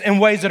that gift in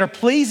ways that are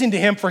pleasing to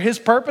him for his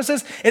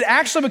purposes, it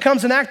actually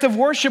becomes an act of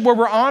worship where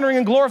we're honoring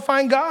and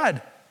glorifying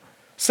God.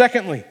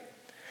 Secondly,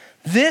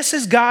 this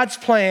is God's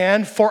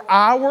plan for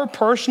our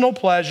personal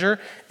pleasure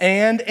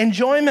and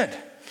enjoyment.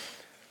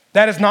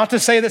 That is not to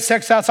say that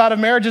sex outside of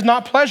marriage is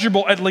not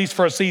pleasurable, at least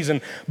for a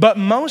season, but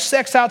most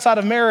sex outside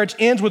of marriage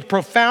ends with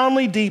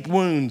profoundly deep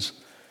wounds.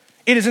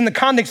 It is in the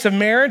context of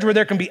marriage where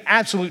there can be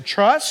absolute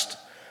trust,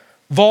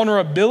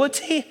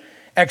 vulnerability,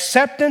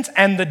 acceptance,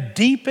 and the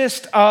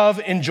deepest of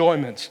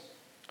enjoyments.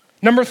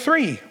 Number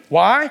 3,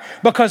 why?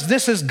 Because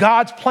this is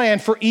God's plan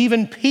for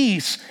even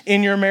peace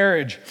in your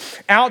marriage.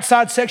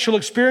 Outside sexual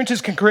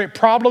experiences can create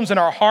problems in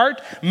our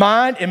heart,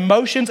 mind,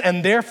 emotions,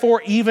 and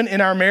therefore even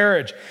in our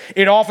marriage.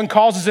 It often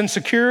causes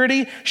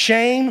insecurity,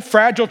 shame,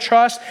 fragile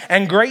trust,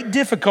 and great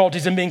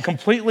difficulties in being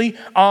completely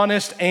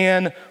honest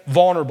and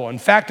vulnerable. In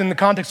fact, in the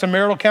context of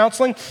marital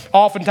counseling,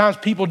 oftentimes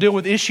people deal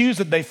with issues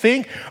that they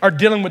think are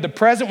dealing with the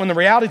present when the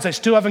reality is they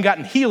still haven't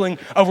gotten healing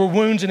over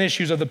wounds and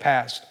issues of the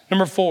past.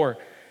 Number 4,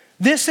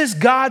 this is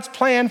God's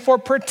plan for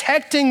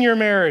protecting your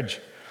marriage.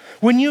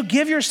 When you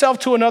give yourself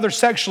to another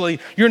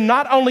sexually, you're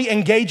not only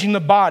engaging the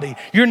body,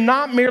 you're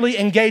not merely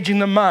engaging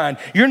the mind,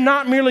 you're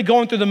not merely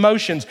going through the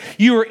motions,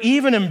 you are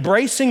even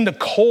embracing the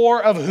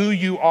core of who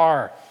you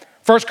are.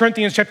 1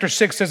 Corinthians chapter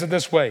 6 says it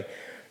this way,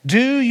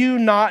 do you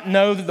not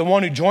know that the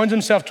one who joins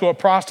himself to a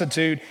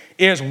prostitute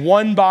is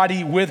one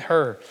body with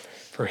her?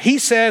 For he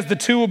says the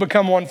two will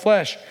become one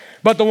flesh,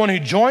 but the one who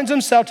joins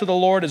himself to the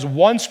Lord is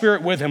one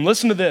spirit with him.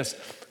 Listen to this.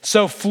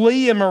 So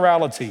flee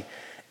immorality.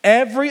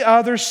 Every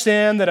other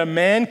sin that a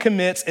man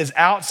commits is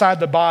outside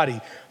the body,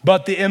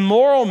 but the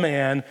immoral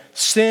man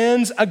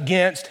sins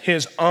against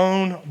his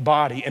own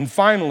body. And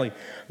finally,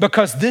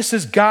 because this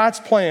is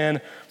God's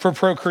plan for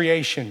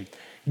procreation.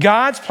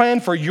 God's plan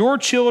for your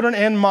children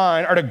and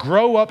mine are to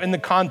grow up in the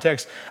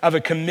context of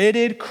a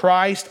committed,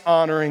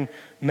 Christ-honoring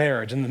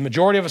marriage. And the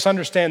majority of us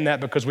understand that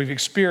because we've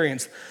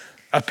experienced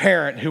a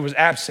parent who was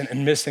absent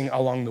and missing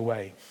along the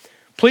way.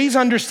 Please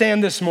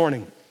understand this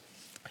morning,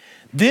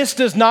 this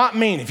does not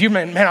mean, if you're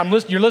listening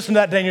to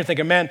that day and you're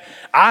thinking, man,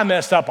 I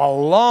messed up a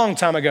long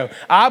time ago.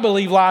 I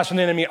believe lies from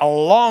the enemy a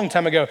long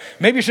time ago.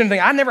 Maybe you shouldn't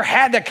think, I never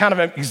had that kind of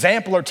an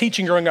example or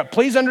teaching growing up.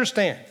 Please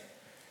understand,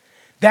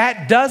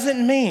 that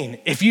doesn't mean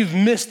if you've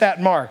missed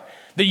that mark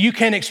that you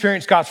can't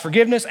experience God's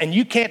forgiveness and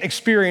you can't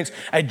experience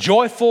a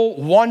joyful,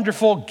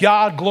 wonderful,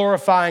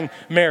 God-glorifying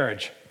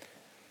marriage.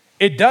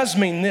 It does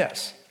mean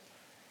this.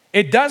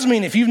 It does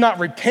mean if you've not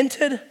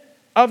repented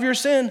of your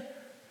sin,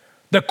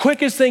 the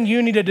quickest thing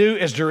you need to do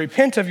is to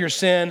repent of your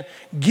sin,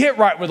 get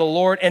right with the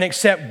Lord, and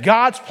accept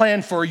God's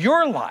plan for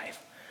your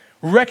life,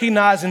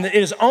 recognizing that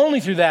it is only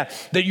through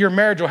that your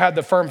marriage will have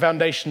the firm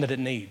foundation that it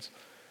needs.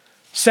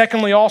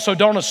 Secondly, also,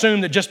 don't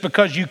assume that just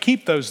because you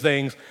keep those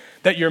things,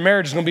 that your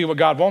marriage is going to be what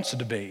God wants it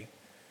to be.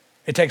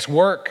 It takes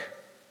work.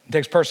 It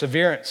takes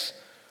perseverance.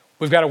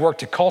 We've got to work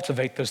to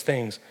cultivate those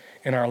things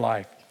in our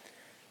life.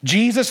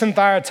 Jesus and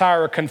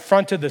Thyatira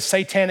confronted the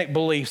satanic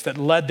beliefs that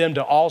led them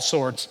to all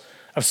sorts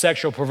of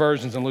sexual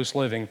perversions and loose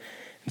living.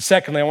 And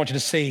secondly, I want you to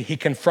see he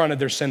confronted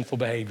their sinful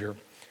behavior.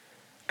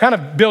 Kind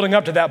of building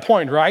up to that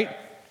point, right?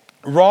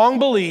 Wrong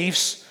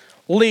beliefs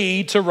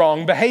lead to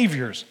wrong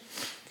behaviors.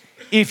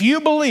 If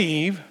you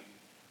believe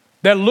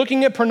that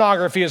looking at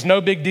pornography is no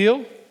big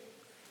deal,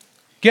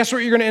 guess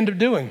what you're going to end up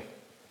doing?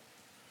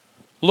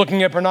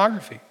 Looking at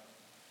pornography.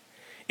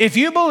 If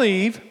you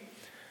believe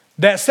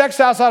that sex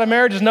outside of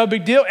marriage is no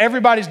big deal,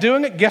 everybody's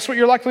doing it, guess what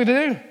you're likely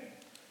to do?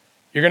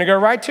 You're going to go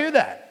right to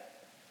that.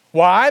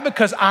 Why?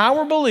 Because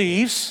our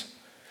beliefs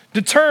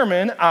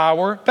determine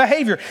our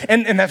behavior.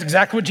 And that's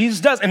exactly what Jesus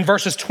does. In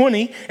verses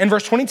 20 and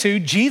verse 22,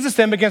 Jesus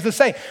then begins to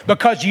say,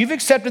 because you've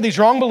accepted these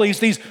wrong beliefs,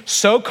 these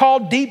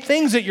so-called deep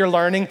things that you're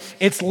learning,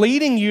 it's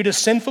leading you to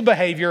sinful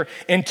behavior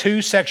in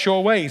two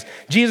sexual ways.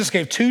 Jesus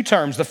gave two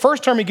terms. The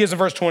first term he gives in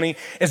verse 20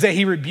 is that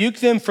he rebuked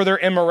them for their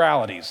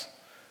immoralities.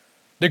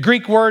 The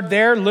Greek word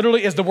there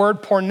literally is the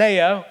word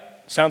porneia.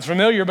 Sounds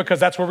familiar because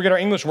that's where we get our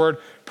English word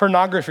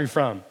pornography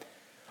from.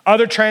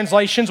 Other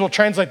translations will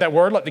translate that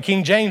word, like the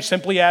King James,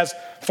 simply as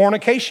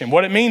fornication.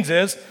 What it means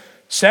is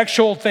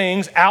sexual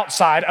things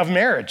outside of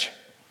marriage.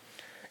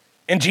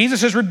 And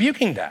Jesus is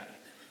rebuking that.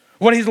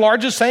 What he's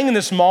largely saying in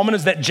this moment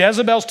is that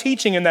Jezebel's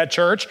teaching in that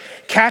church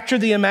captured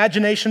the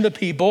imagination of the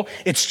people.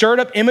 It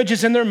stirred up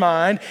images in their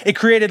mind. It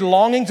created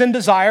longings and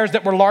desires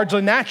that were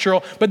largely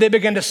natural, but they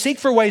began to seek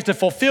for ways to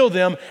fulfill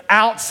them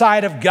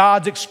outside of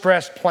God's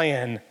expressed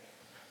plan.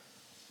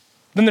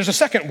 Then there's a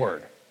second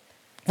word.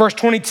 Verse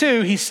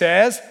 22, he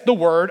says the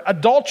word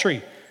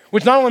adultery,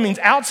 which not only means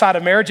outside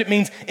of marriage, it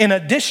means in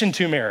addition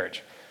to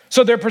marriage.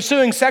 So they're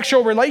pursuing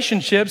sexual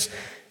relationships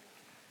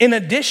in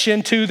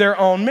addition to their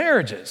own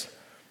marriages.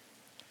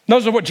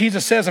 Notice what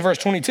Jesus says in verse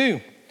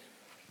 22.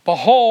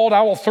 Behold,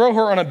 I will throw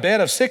her on a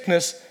bed of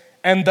sickness,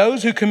 and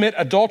those who commit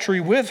adultery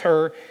with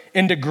her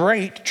into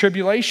great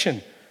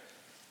tribulation.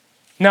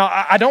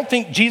 Now, I don't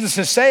think Jesus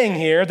is saying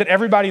here that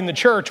everybody in the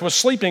church was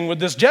sleeping with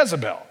this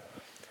Jezebel.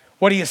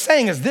 What he is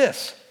saying is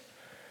this.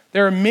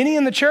 There are many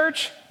in the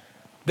church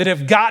that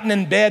have gotten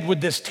in bed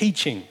with this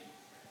teaching.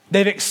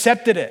 They've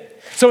accepted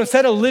it. So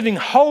instead of living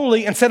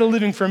holy, instead of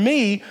living for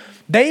me,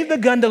 they've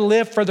begun to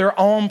live for their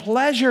own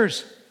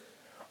pleasures.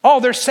 Oh,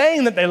 they're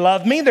saying that they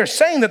love me. They're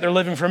saying that they're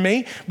living for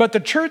me. But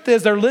the truth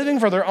is they're living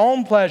for their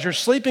own pleasure,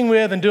 sleeping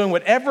with and doing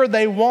whatever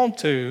they want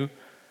to,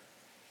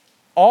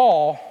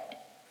 all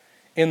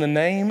in the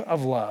name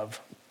of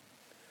love.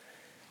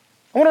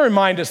 I want to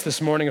remind us this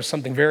morning of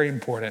something very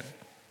important.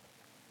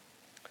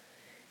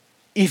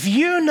 If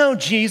you know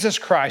Jesus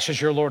Christ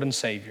as your Lord and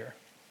Savior,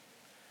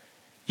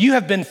 you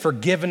have been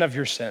forgiven of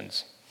your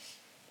sins.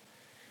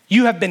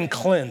 You have been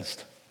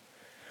cleansed,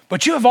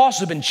 but you have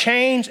also been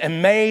changed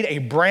and made a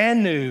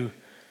brand new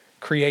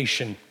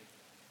creation.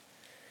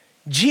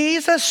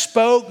 Jesus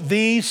spoke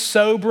these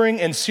sobering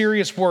and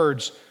serious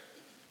words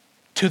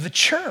to the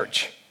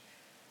church.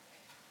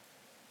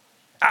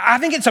 I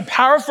think it's a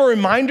powerful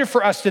reminder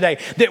for us today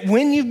that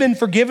when you've been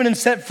forgiven and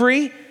set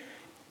free,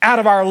 out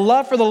of our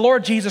love for the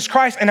Lord Jesus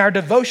Christ and our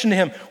devotion to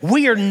him,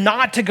 we are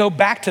not to go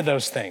back to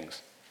those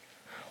things.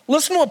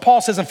 Listen to what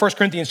Paul says in 1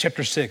 Corinthians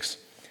chapter 6.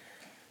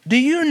 Do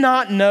you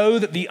not know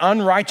that the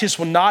unrighteous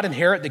will not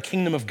inherit the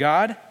kingdom of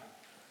God?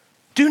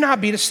 Do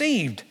not be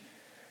deceived.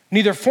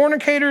 Neither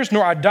fornicators,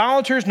 nor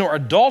idolaters, nor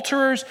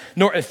adulterers,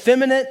 nor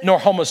effeminate, nor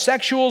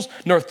homosexuals,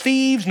 nor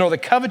thieves, nor the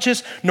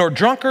covetous, nor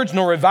drunkards,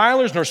 nor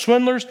revilers, nor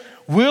swindlers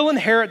will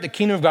inherit the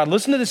kingdom of God.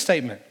 Listen to this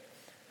statement.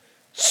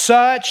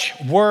 Such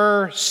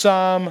were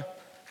some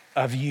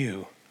of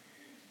you.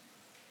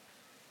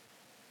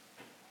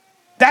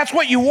 That's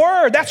what you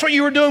were. That's what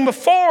you were doing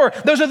before.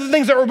 Those are the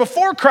things that were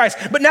before Christ.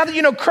 But now that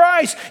you know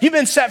Christ, you've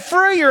been set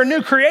free. You're a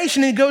new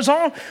creation. And he goes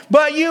on,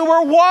 but you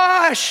were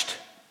washed.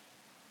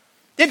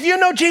 If you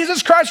know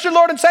Jesus Christ, your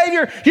Lord and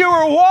Savior, you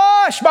were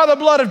washed by the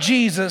blood of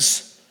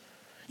Jesus.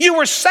 You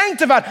were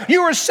sanctified.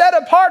 You were set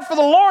apart for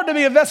the Lord to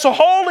be a vessel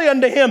holy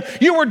unto him.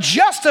 You were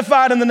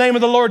justified in the name of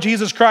the Lord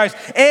Jesus Christ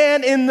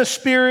and in the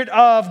Spirit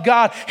of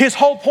God. His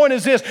whole point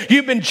is this.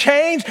 You've been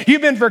changed.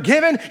 You've been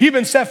forgiven. You've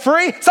been set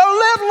free. So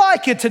live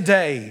like it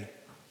today.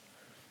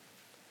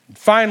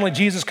 Finally,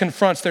 Jesus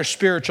confronts their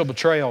spiritual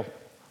betrayal.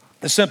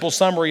 The simple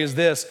summary is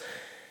this.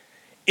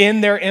 In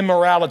their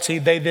immorality,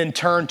 they then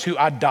turn to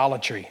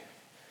idolatry.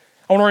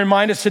 I want to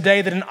remind us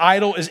today that an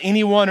idol is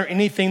anyone or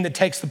anything that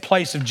takes the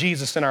place of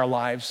Jesus in our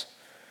lives.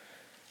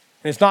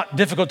 And it's not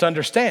difficult to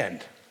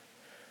understand.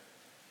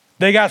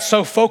 They got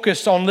so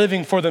focused on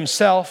living for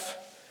themselves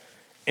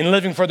and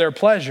living for their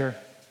pleasure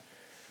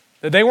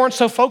that they weren't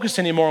so focused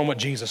anymore on what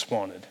Jesus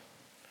wanted.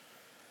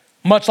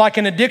 Much like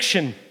an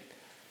addiction,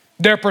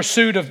 their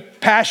pursuit of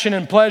passion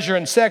and pleasure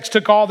and sex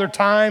took all their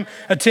time,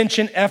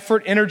 attention,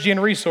 effort, energy,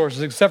 and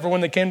resources, except for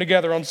when they came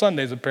together on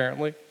Sundays,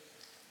 apparently.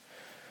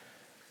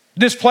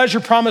 This pleasure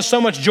promised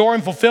so much joy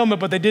and fulfillment,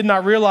 but they did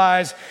not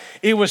realize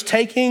it was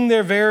taking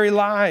their very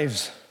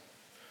lives.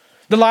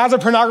 The lives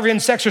of pornography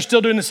and sex are still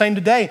doing the same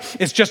today.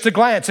 It's just a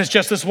glance. It's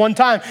just this one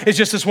time. It's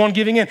just this one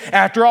giving in.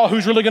 After all,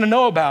 who's really going to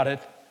know about it?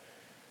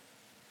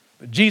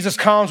 But Jesus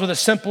comes with a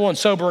simple and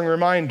sobering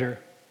reminder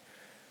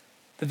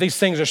that these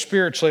things are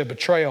spiritually a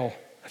betrayal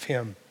of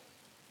him.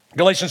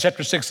 Galatians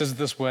chapter 6 says it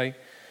this way.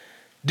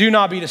 Do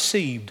not be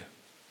deceived.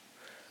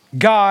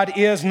 God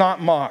is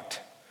not mocked.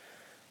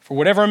 For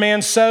whatever a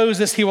man sows,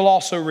 this he will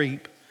also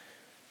reap.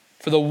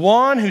 For the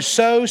one who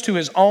sows to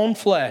his own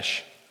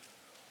flesh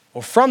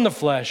will from the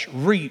flesh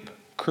reap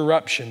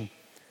corruption.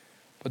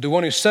 But the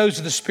one who sows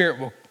to the Spirit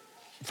will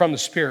from the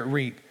Spirit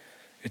reap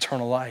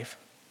eternal life.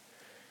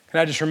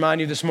 Can I just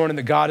remind you this morning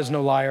that God is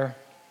no liar?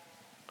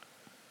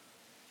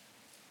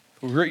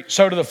 If we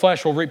sow to the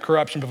flesh, we'll reap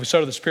corruption. But if we sow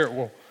to the Spirit,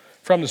 we'll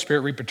from the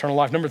Spirit reap eternal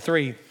life. Number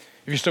 3, if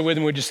you're still with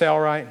me, would you say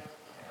all right?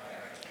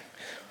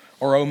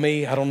 Or oh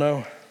me, I don't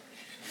know.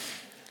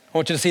 I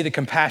want you to see the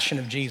compassion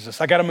of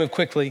Jesus. I got to move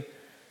quickly,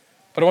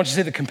 but I want you to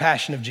see the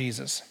compassion of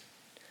Jesus.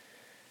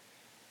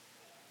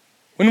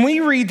 When we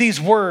read these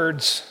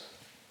words,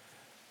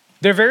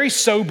 they're very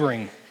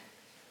sobering,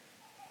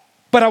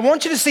 but I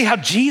want you to see how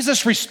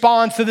Jesus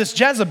responds to this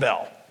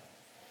Jezebel.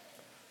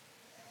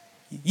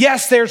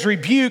 Yes, there's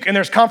rebuke and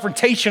there's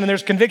confrontation and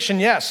there's conviction,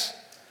 yes.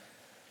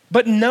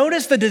 But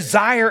notice the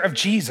desire of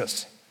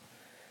Jesus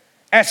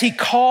as he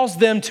calls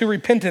them to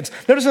repentance.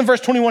 Notice in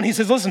verse 21, he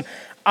says, listen,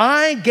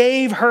 I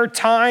gave her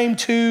time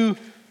to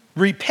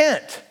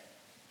repent.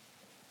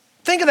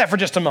 Think of that for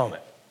just a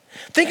moment.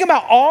 Think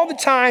about all the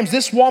times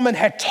this woman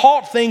had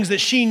taught things that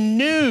she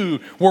knew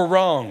were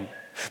wrong.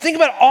 Think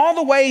about all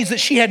the ways that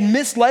she had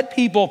misled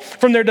people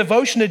from their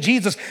devotion to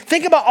Jesus.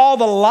 Think about all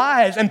the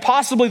lives and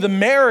possibly the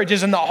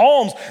marriages and the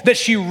homes that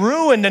she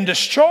ruined and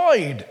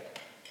destroyed.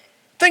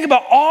 Think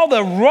about all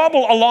the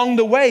rubble along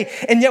the way.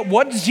 And yet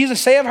what does Jesus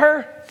say of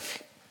her?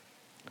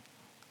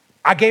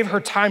 I gave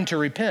her time to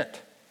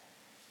repent.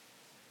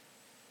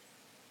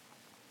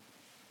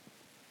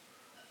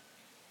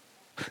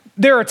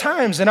 There are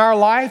times in our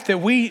life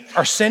that we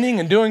are sinning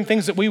and doing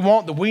things that we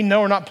want that we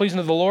know are not pleasing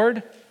to the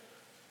Lord,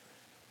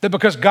 that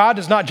because God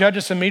does not judge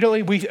us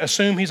immediately, we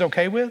assume he's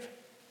okay with.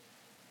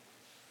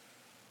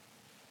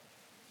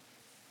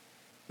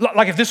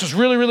 Like if this was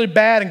really, really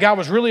bad and God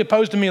was really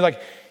opposed to me,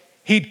 like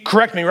he'd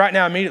correct me right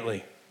now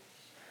immediately.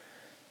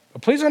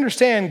 But please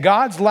understand,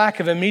 God's lack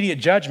of immediate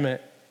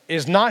judgment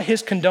is not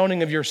his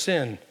condoning of your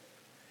sin.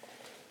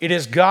 It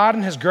is God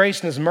in his grace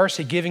and his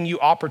mercy giving you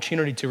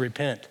opportunity to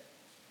repent.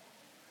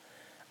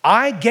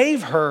 I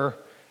gave her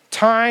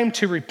time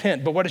to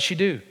repent, but what did she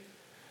do?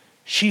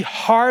 She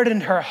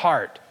hardened her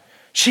heart.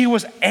 She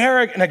was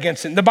arrogant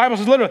against it. The Bible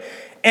says literally,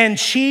 and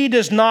she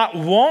does not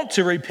want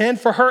to repent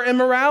for her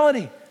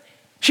immorality.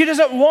 She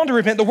doesn't want to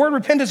repent. The word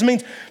repentance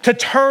means to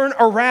turn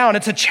around.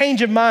 It's a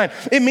change of mind.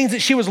 It means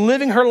that she was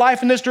living her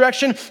life in this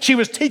direction. She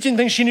was teaching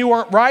things she knew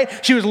weren't right.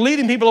 She was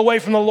leading people away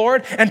from the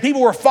Lord, and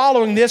people were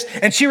following this,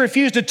 and she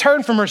refused to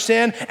turn from her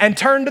sin and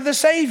turn to the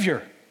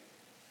Savior.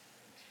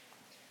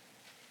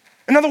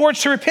 In other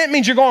words, to repent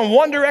means you're going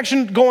one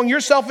direction, going your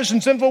selfish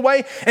and sinful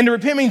way, and to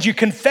repent means you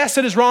confess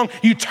it is wrong,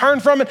 you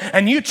turn from it,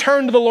 and you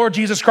turn to the Lord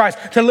Jesus Christ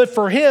to live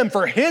for Him,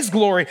 for His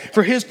glory,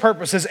 for His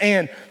purposes,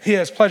 and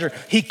His pleasure.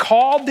 He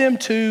called them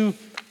to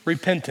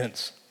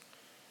repentance.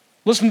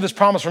 Listen to this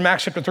promise from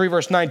Acts chapter 3,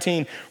 verse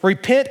 19.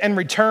 Repent and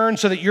return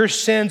so that your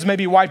sins may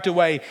be wiped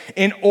away,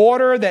 in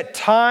order that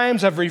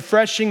times of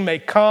refreshing may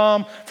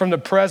come from the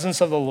presence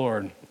of the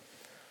Lord.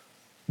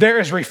 There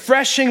is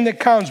refreshing that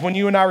comes when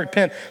you and I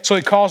repent, so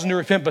He calls them to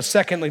repent. But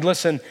secondly,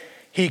 listen,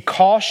 He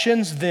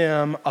cautions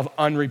them of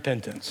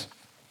unrepentance.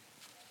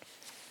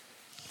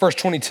 Verse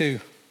 22,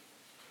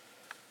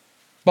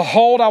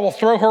 behold, I will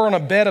throw her on a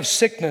bed of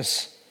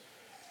sickness,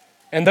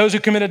 and those who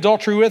commit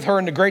adultery with her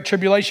into great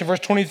tribulation. Verse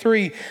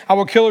 23, I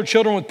will kill her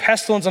children with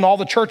pestilence, and all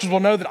the churches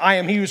will know that I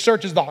am He who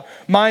searches the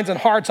minds and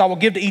hearts. I will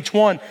give to each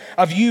one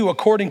of you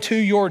according to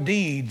your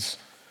deeds.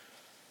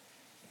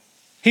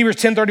 Hebrews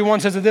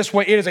 10:31 says it this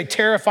way, it is a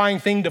terrifying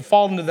thing to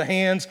fall into the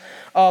hands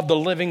of the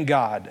living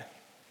God.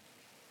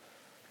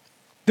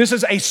 This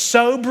is a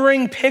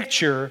sobering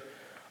picture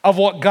of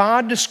what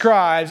God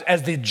describes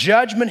as the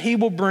judgment He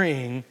will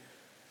bring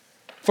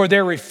for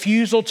their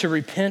refusal to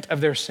repent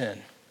of their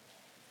sin.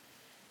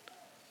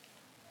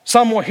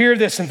 Some will hear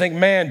this and think,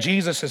 man,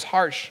 Jesus is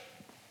harsh.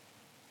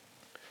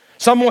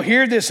 Some will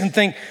hear this and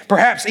think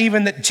perhaps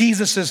even that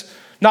Jesus is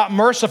not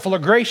merciful or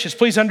gracious.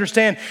 Please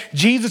understand,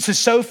 Jesus is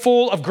so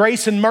full of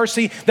grace and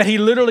mercy that He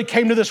literally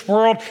came to this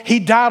world. He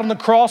died on the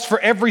cross for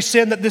every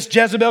sin that this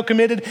Jezebel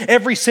committed,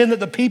 every sin that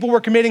the people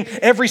were committing,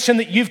 every sin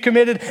that you've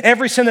committed,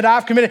 every sin that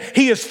I've committed.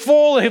 He is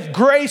full of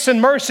grace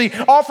and mercy,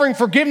 offering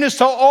forgiveness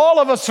to all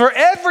of us for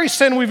every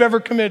sin we've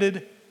ever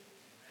committed.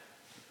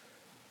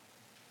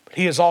 But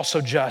He is also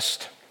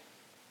just.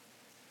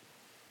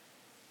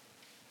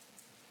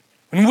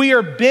 When we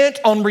are bent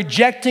on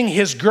rejecting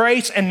His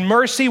grace and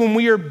mercy, when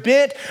we are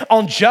bent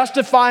on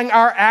justifying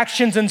our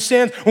actions and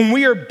sins, when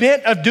we are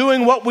bent of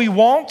doing what we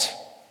want,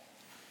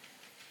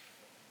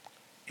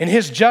 in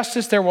His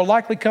justice, there will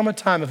likely come a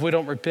time if we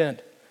don't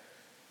repent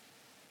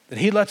that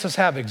He lets us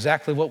have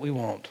exactly what we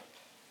want,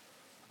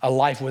 a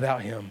life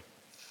without Him.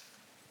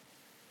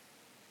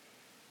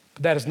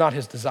 But that is not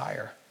His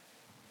desire.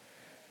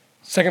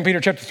 2 Peter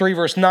chapter 3,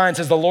 verse 9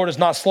 says, the Lord is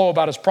not slow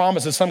about His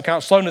promises, some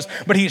count slowness,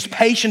 but He is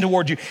patient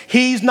toward you.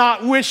 He's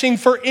not wishing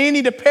for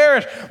any to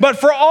perish, but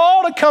for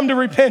all to come to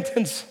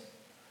repentance.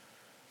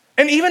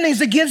 And even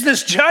as He gives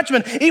this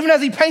judgment, even as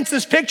He paints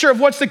this picture of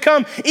what's to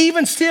come,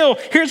 even still,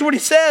 here's what He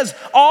says.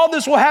 All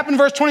this will happen,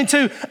 verse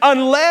 22,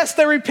 unless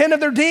they repent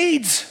of their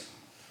deeds.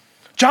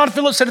 John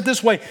Phillips said it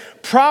this way,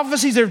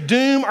 prophecies of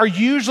doom are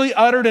usually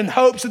uttered in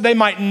hopes that they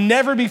might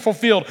never be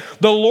fulfilled.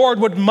 The Lord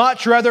would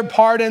much rather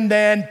pardon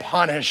than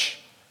punish.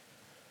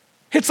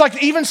 It's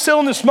like even still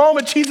in this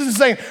moment, Jesus is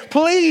saying,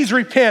 please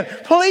repent,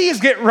 please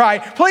get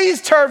right,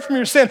 please turn from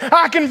your sin.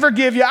 I can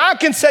forgive you, I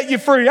can set you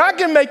free, I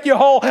can make you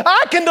whole,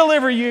 I can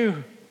deliver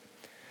you.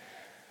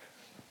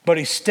 But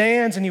He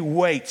stands and He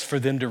waits for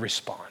them to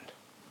respond.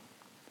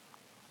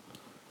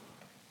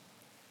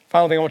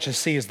 Final thing I want you to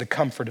see is the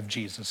comfort of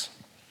Jesus.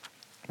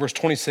 Verse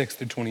 26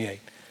 through 28.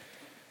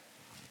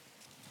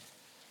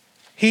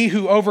 He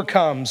who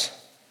overcomes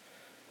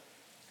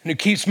and who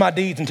keeps my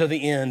deeds until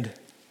the end,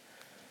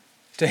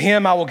 to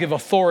him I will give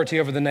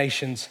authority over the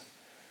nations.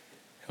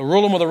 He'll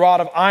rule them with a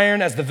rod of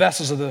iron, as the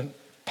vessels of the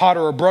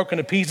potter are broken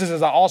to pieces,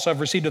 as I also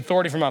have received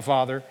authority from my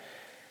Father.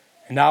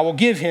 And I will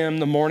give him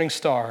the morning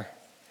star.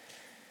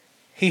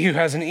 He who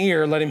has an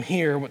ear, let him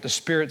hear what the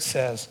Spirit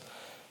says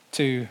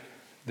to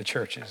the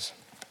churches.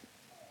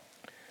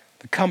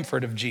 The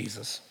comfort of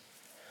Jesus.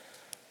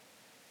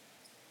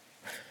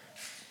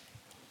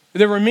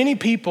 There were many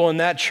people in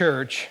that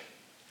church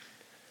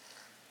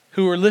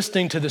who were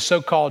listening to the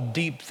so-called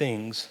deep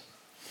things,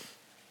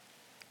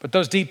 but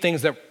those deep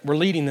things that were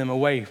leading them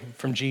away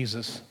from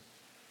Jesus.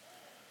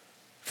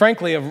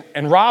 Frankly,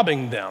 and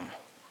robbing them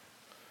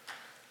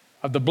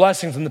of the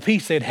blessings and the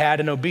peace they'd had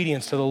in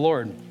obedience to the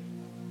Lord.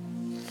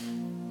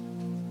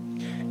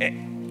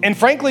 And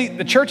frankly,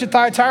 the church at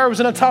Thyatira was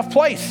in a tough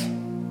place.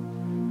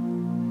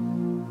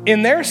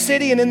 In their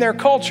city and in their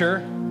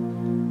culture,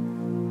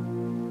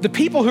 the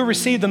people who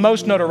received the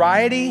most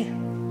notoriety,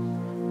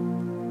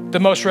 the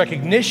most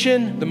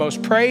recognition, the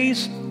most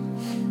praise,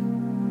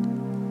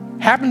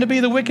 happened to be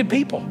the wicked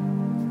people.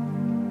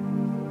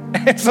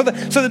 And so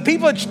the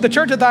people at the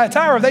church at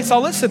Thyatira, they saw,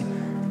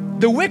 listen,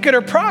 the wicked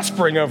are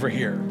prospering over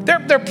here.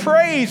 They're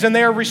praised and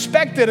they're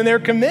respected and they're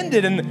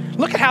commended, and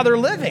look at how they're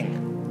living.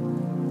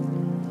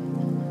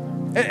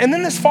 And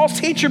then this false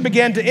teacher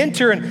began to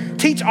enter and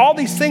teach all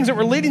these things that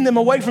were leading them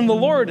away from the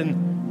Lord.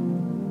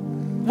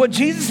 And what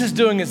Jesus is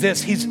doing is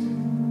this, He's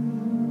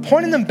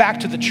pointing them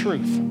back to the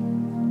truth.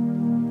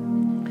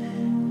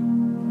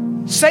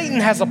 Satan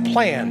has a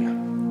plan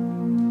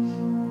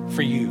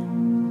for you.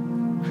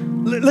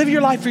 Live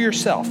your life for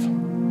yourself.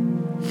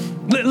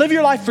 Live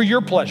your life for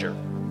your pleasure.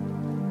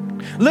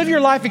 Live your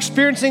life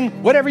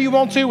experiencing whatever you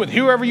want to with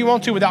whoever you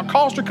want to without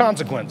cost or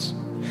consequence.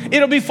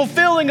 It'll be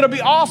fulfilling, it'll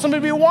be awesome,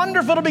 it'll be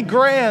wonderful, it'll be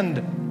grand.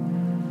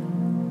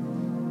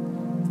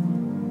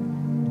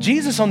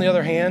 Jesus, on the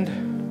other hand,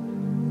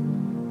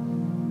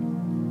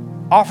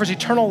 offers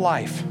eternal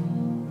life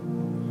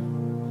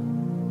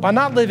by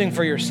not living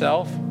for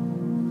yourself,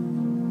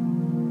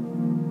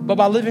 but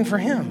by living for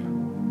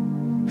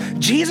Him.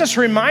 Jesus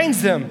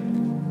reminds them,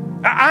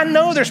 I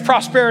know there's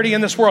prosperity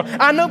in this world.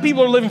 I know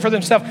people are living for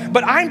themselves,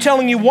 but I'm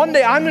telling you, one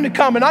day I'm going to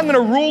come and I'm going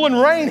to rule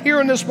and reign here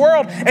in this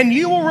world, and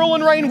you will rule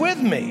and reign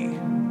with me.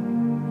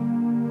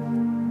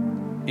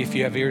 If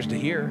you have ears to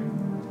hear.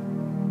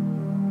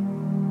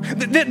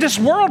 This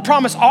world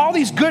promised all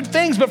these good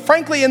things, but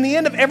frankly, in the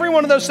end of every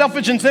one of those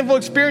selfish and sinful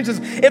experiences,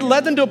 it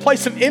led them to a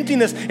place of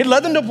emptiness. It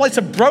led them to a place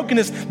of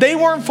brokenness. They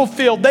weren't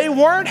fulfilled. They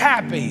weren't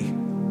happy.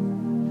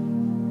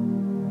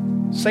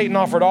 Satan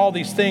offered all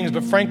these things,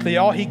 but frankly,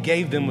 all he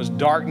gave them was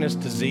darkness,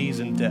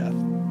 disease, and death.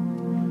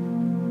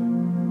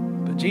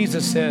 But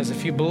Jesus says,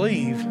 if you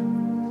believe,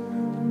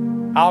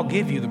 I'll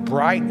give you the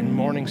bright and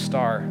morning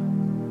star.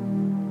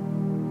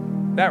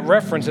 That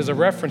reference is a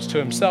reference to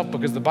himself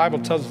because the Bible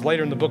tells us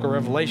later in the book of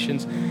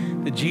Revelations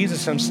that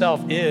Jesus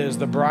himself is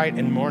the bright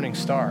and morning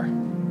star.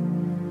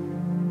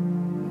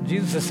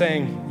 Jesus is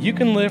saying, you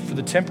can live for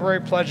the temporary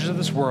pleasures of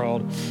this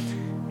world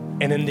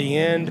and in the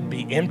end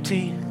be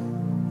empty,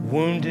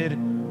 wounded,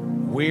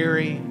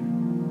 weary,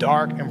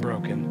 dark, and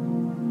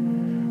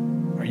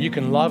broken. Or you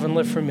can love and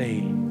live for me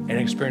and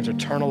experience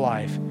eternal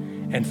life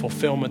and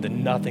fulfillment that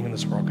nothing in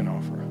this world can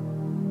offer.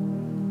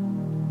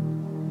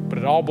 But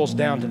it all boils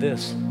down to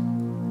this.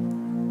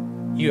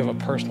 You have a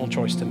personal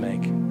choice to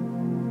make.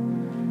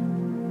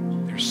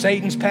 There's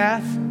Satan's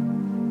path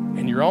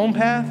and your own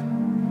path,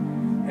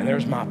 and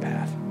there's my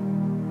path.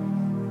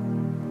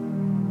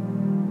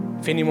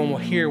 If anyone will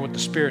hear what the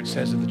Spirit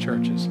says to the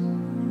churches,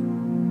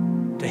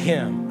 to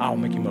him, I'll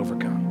make him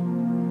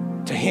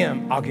overcome. To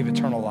him, I'll give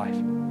eternal life.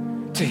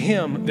 To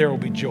him, there will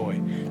be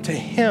joy. To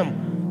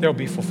him, there will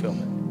be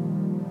fulfillment.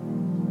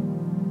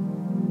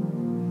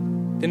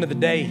 At the end of the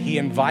day, he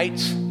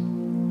invites,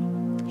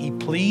 he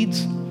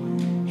pleads,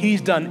 he's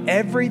done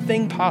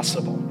everything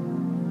possible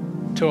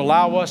to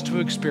allow us to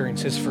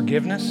experience his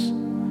forgiveness,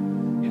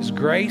 his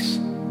grace,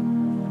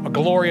 a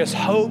glorious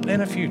hope,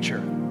 and a future.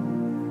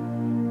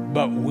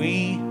 But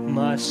we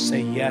must say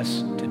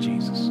yes to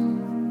Jesus.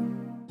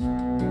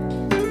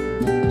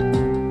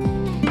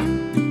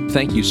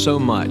 Thank you so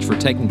much for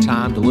taking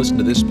time to listen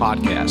to this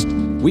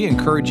podcast. We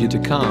encourage you to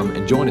come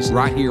and join us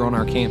right here on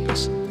our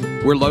campus.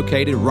 We're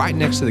located right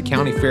next to the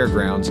county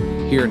fairgrounds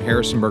here in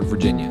Harrisonburg,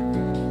 Virginia.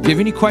 If you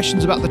have any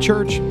questions about the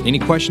church, any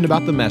question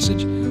about the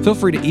message, feel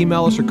free to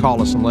email us or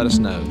call us and let us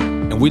know.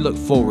 And we look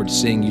forward to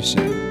seeing you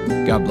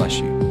soon. God bless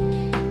you.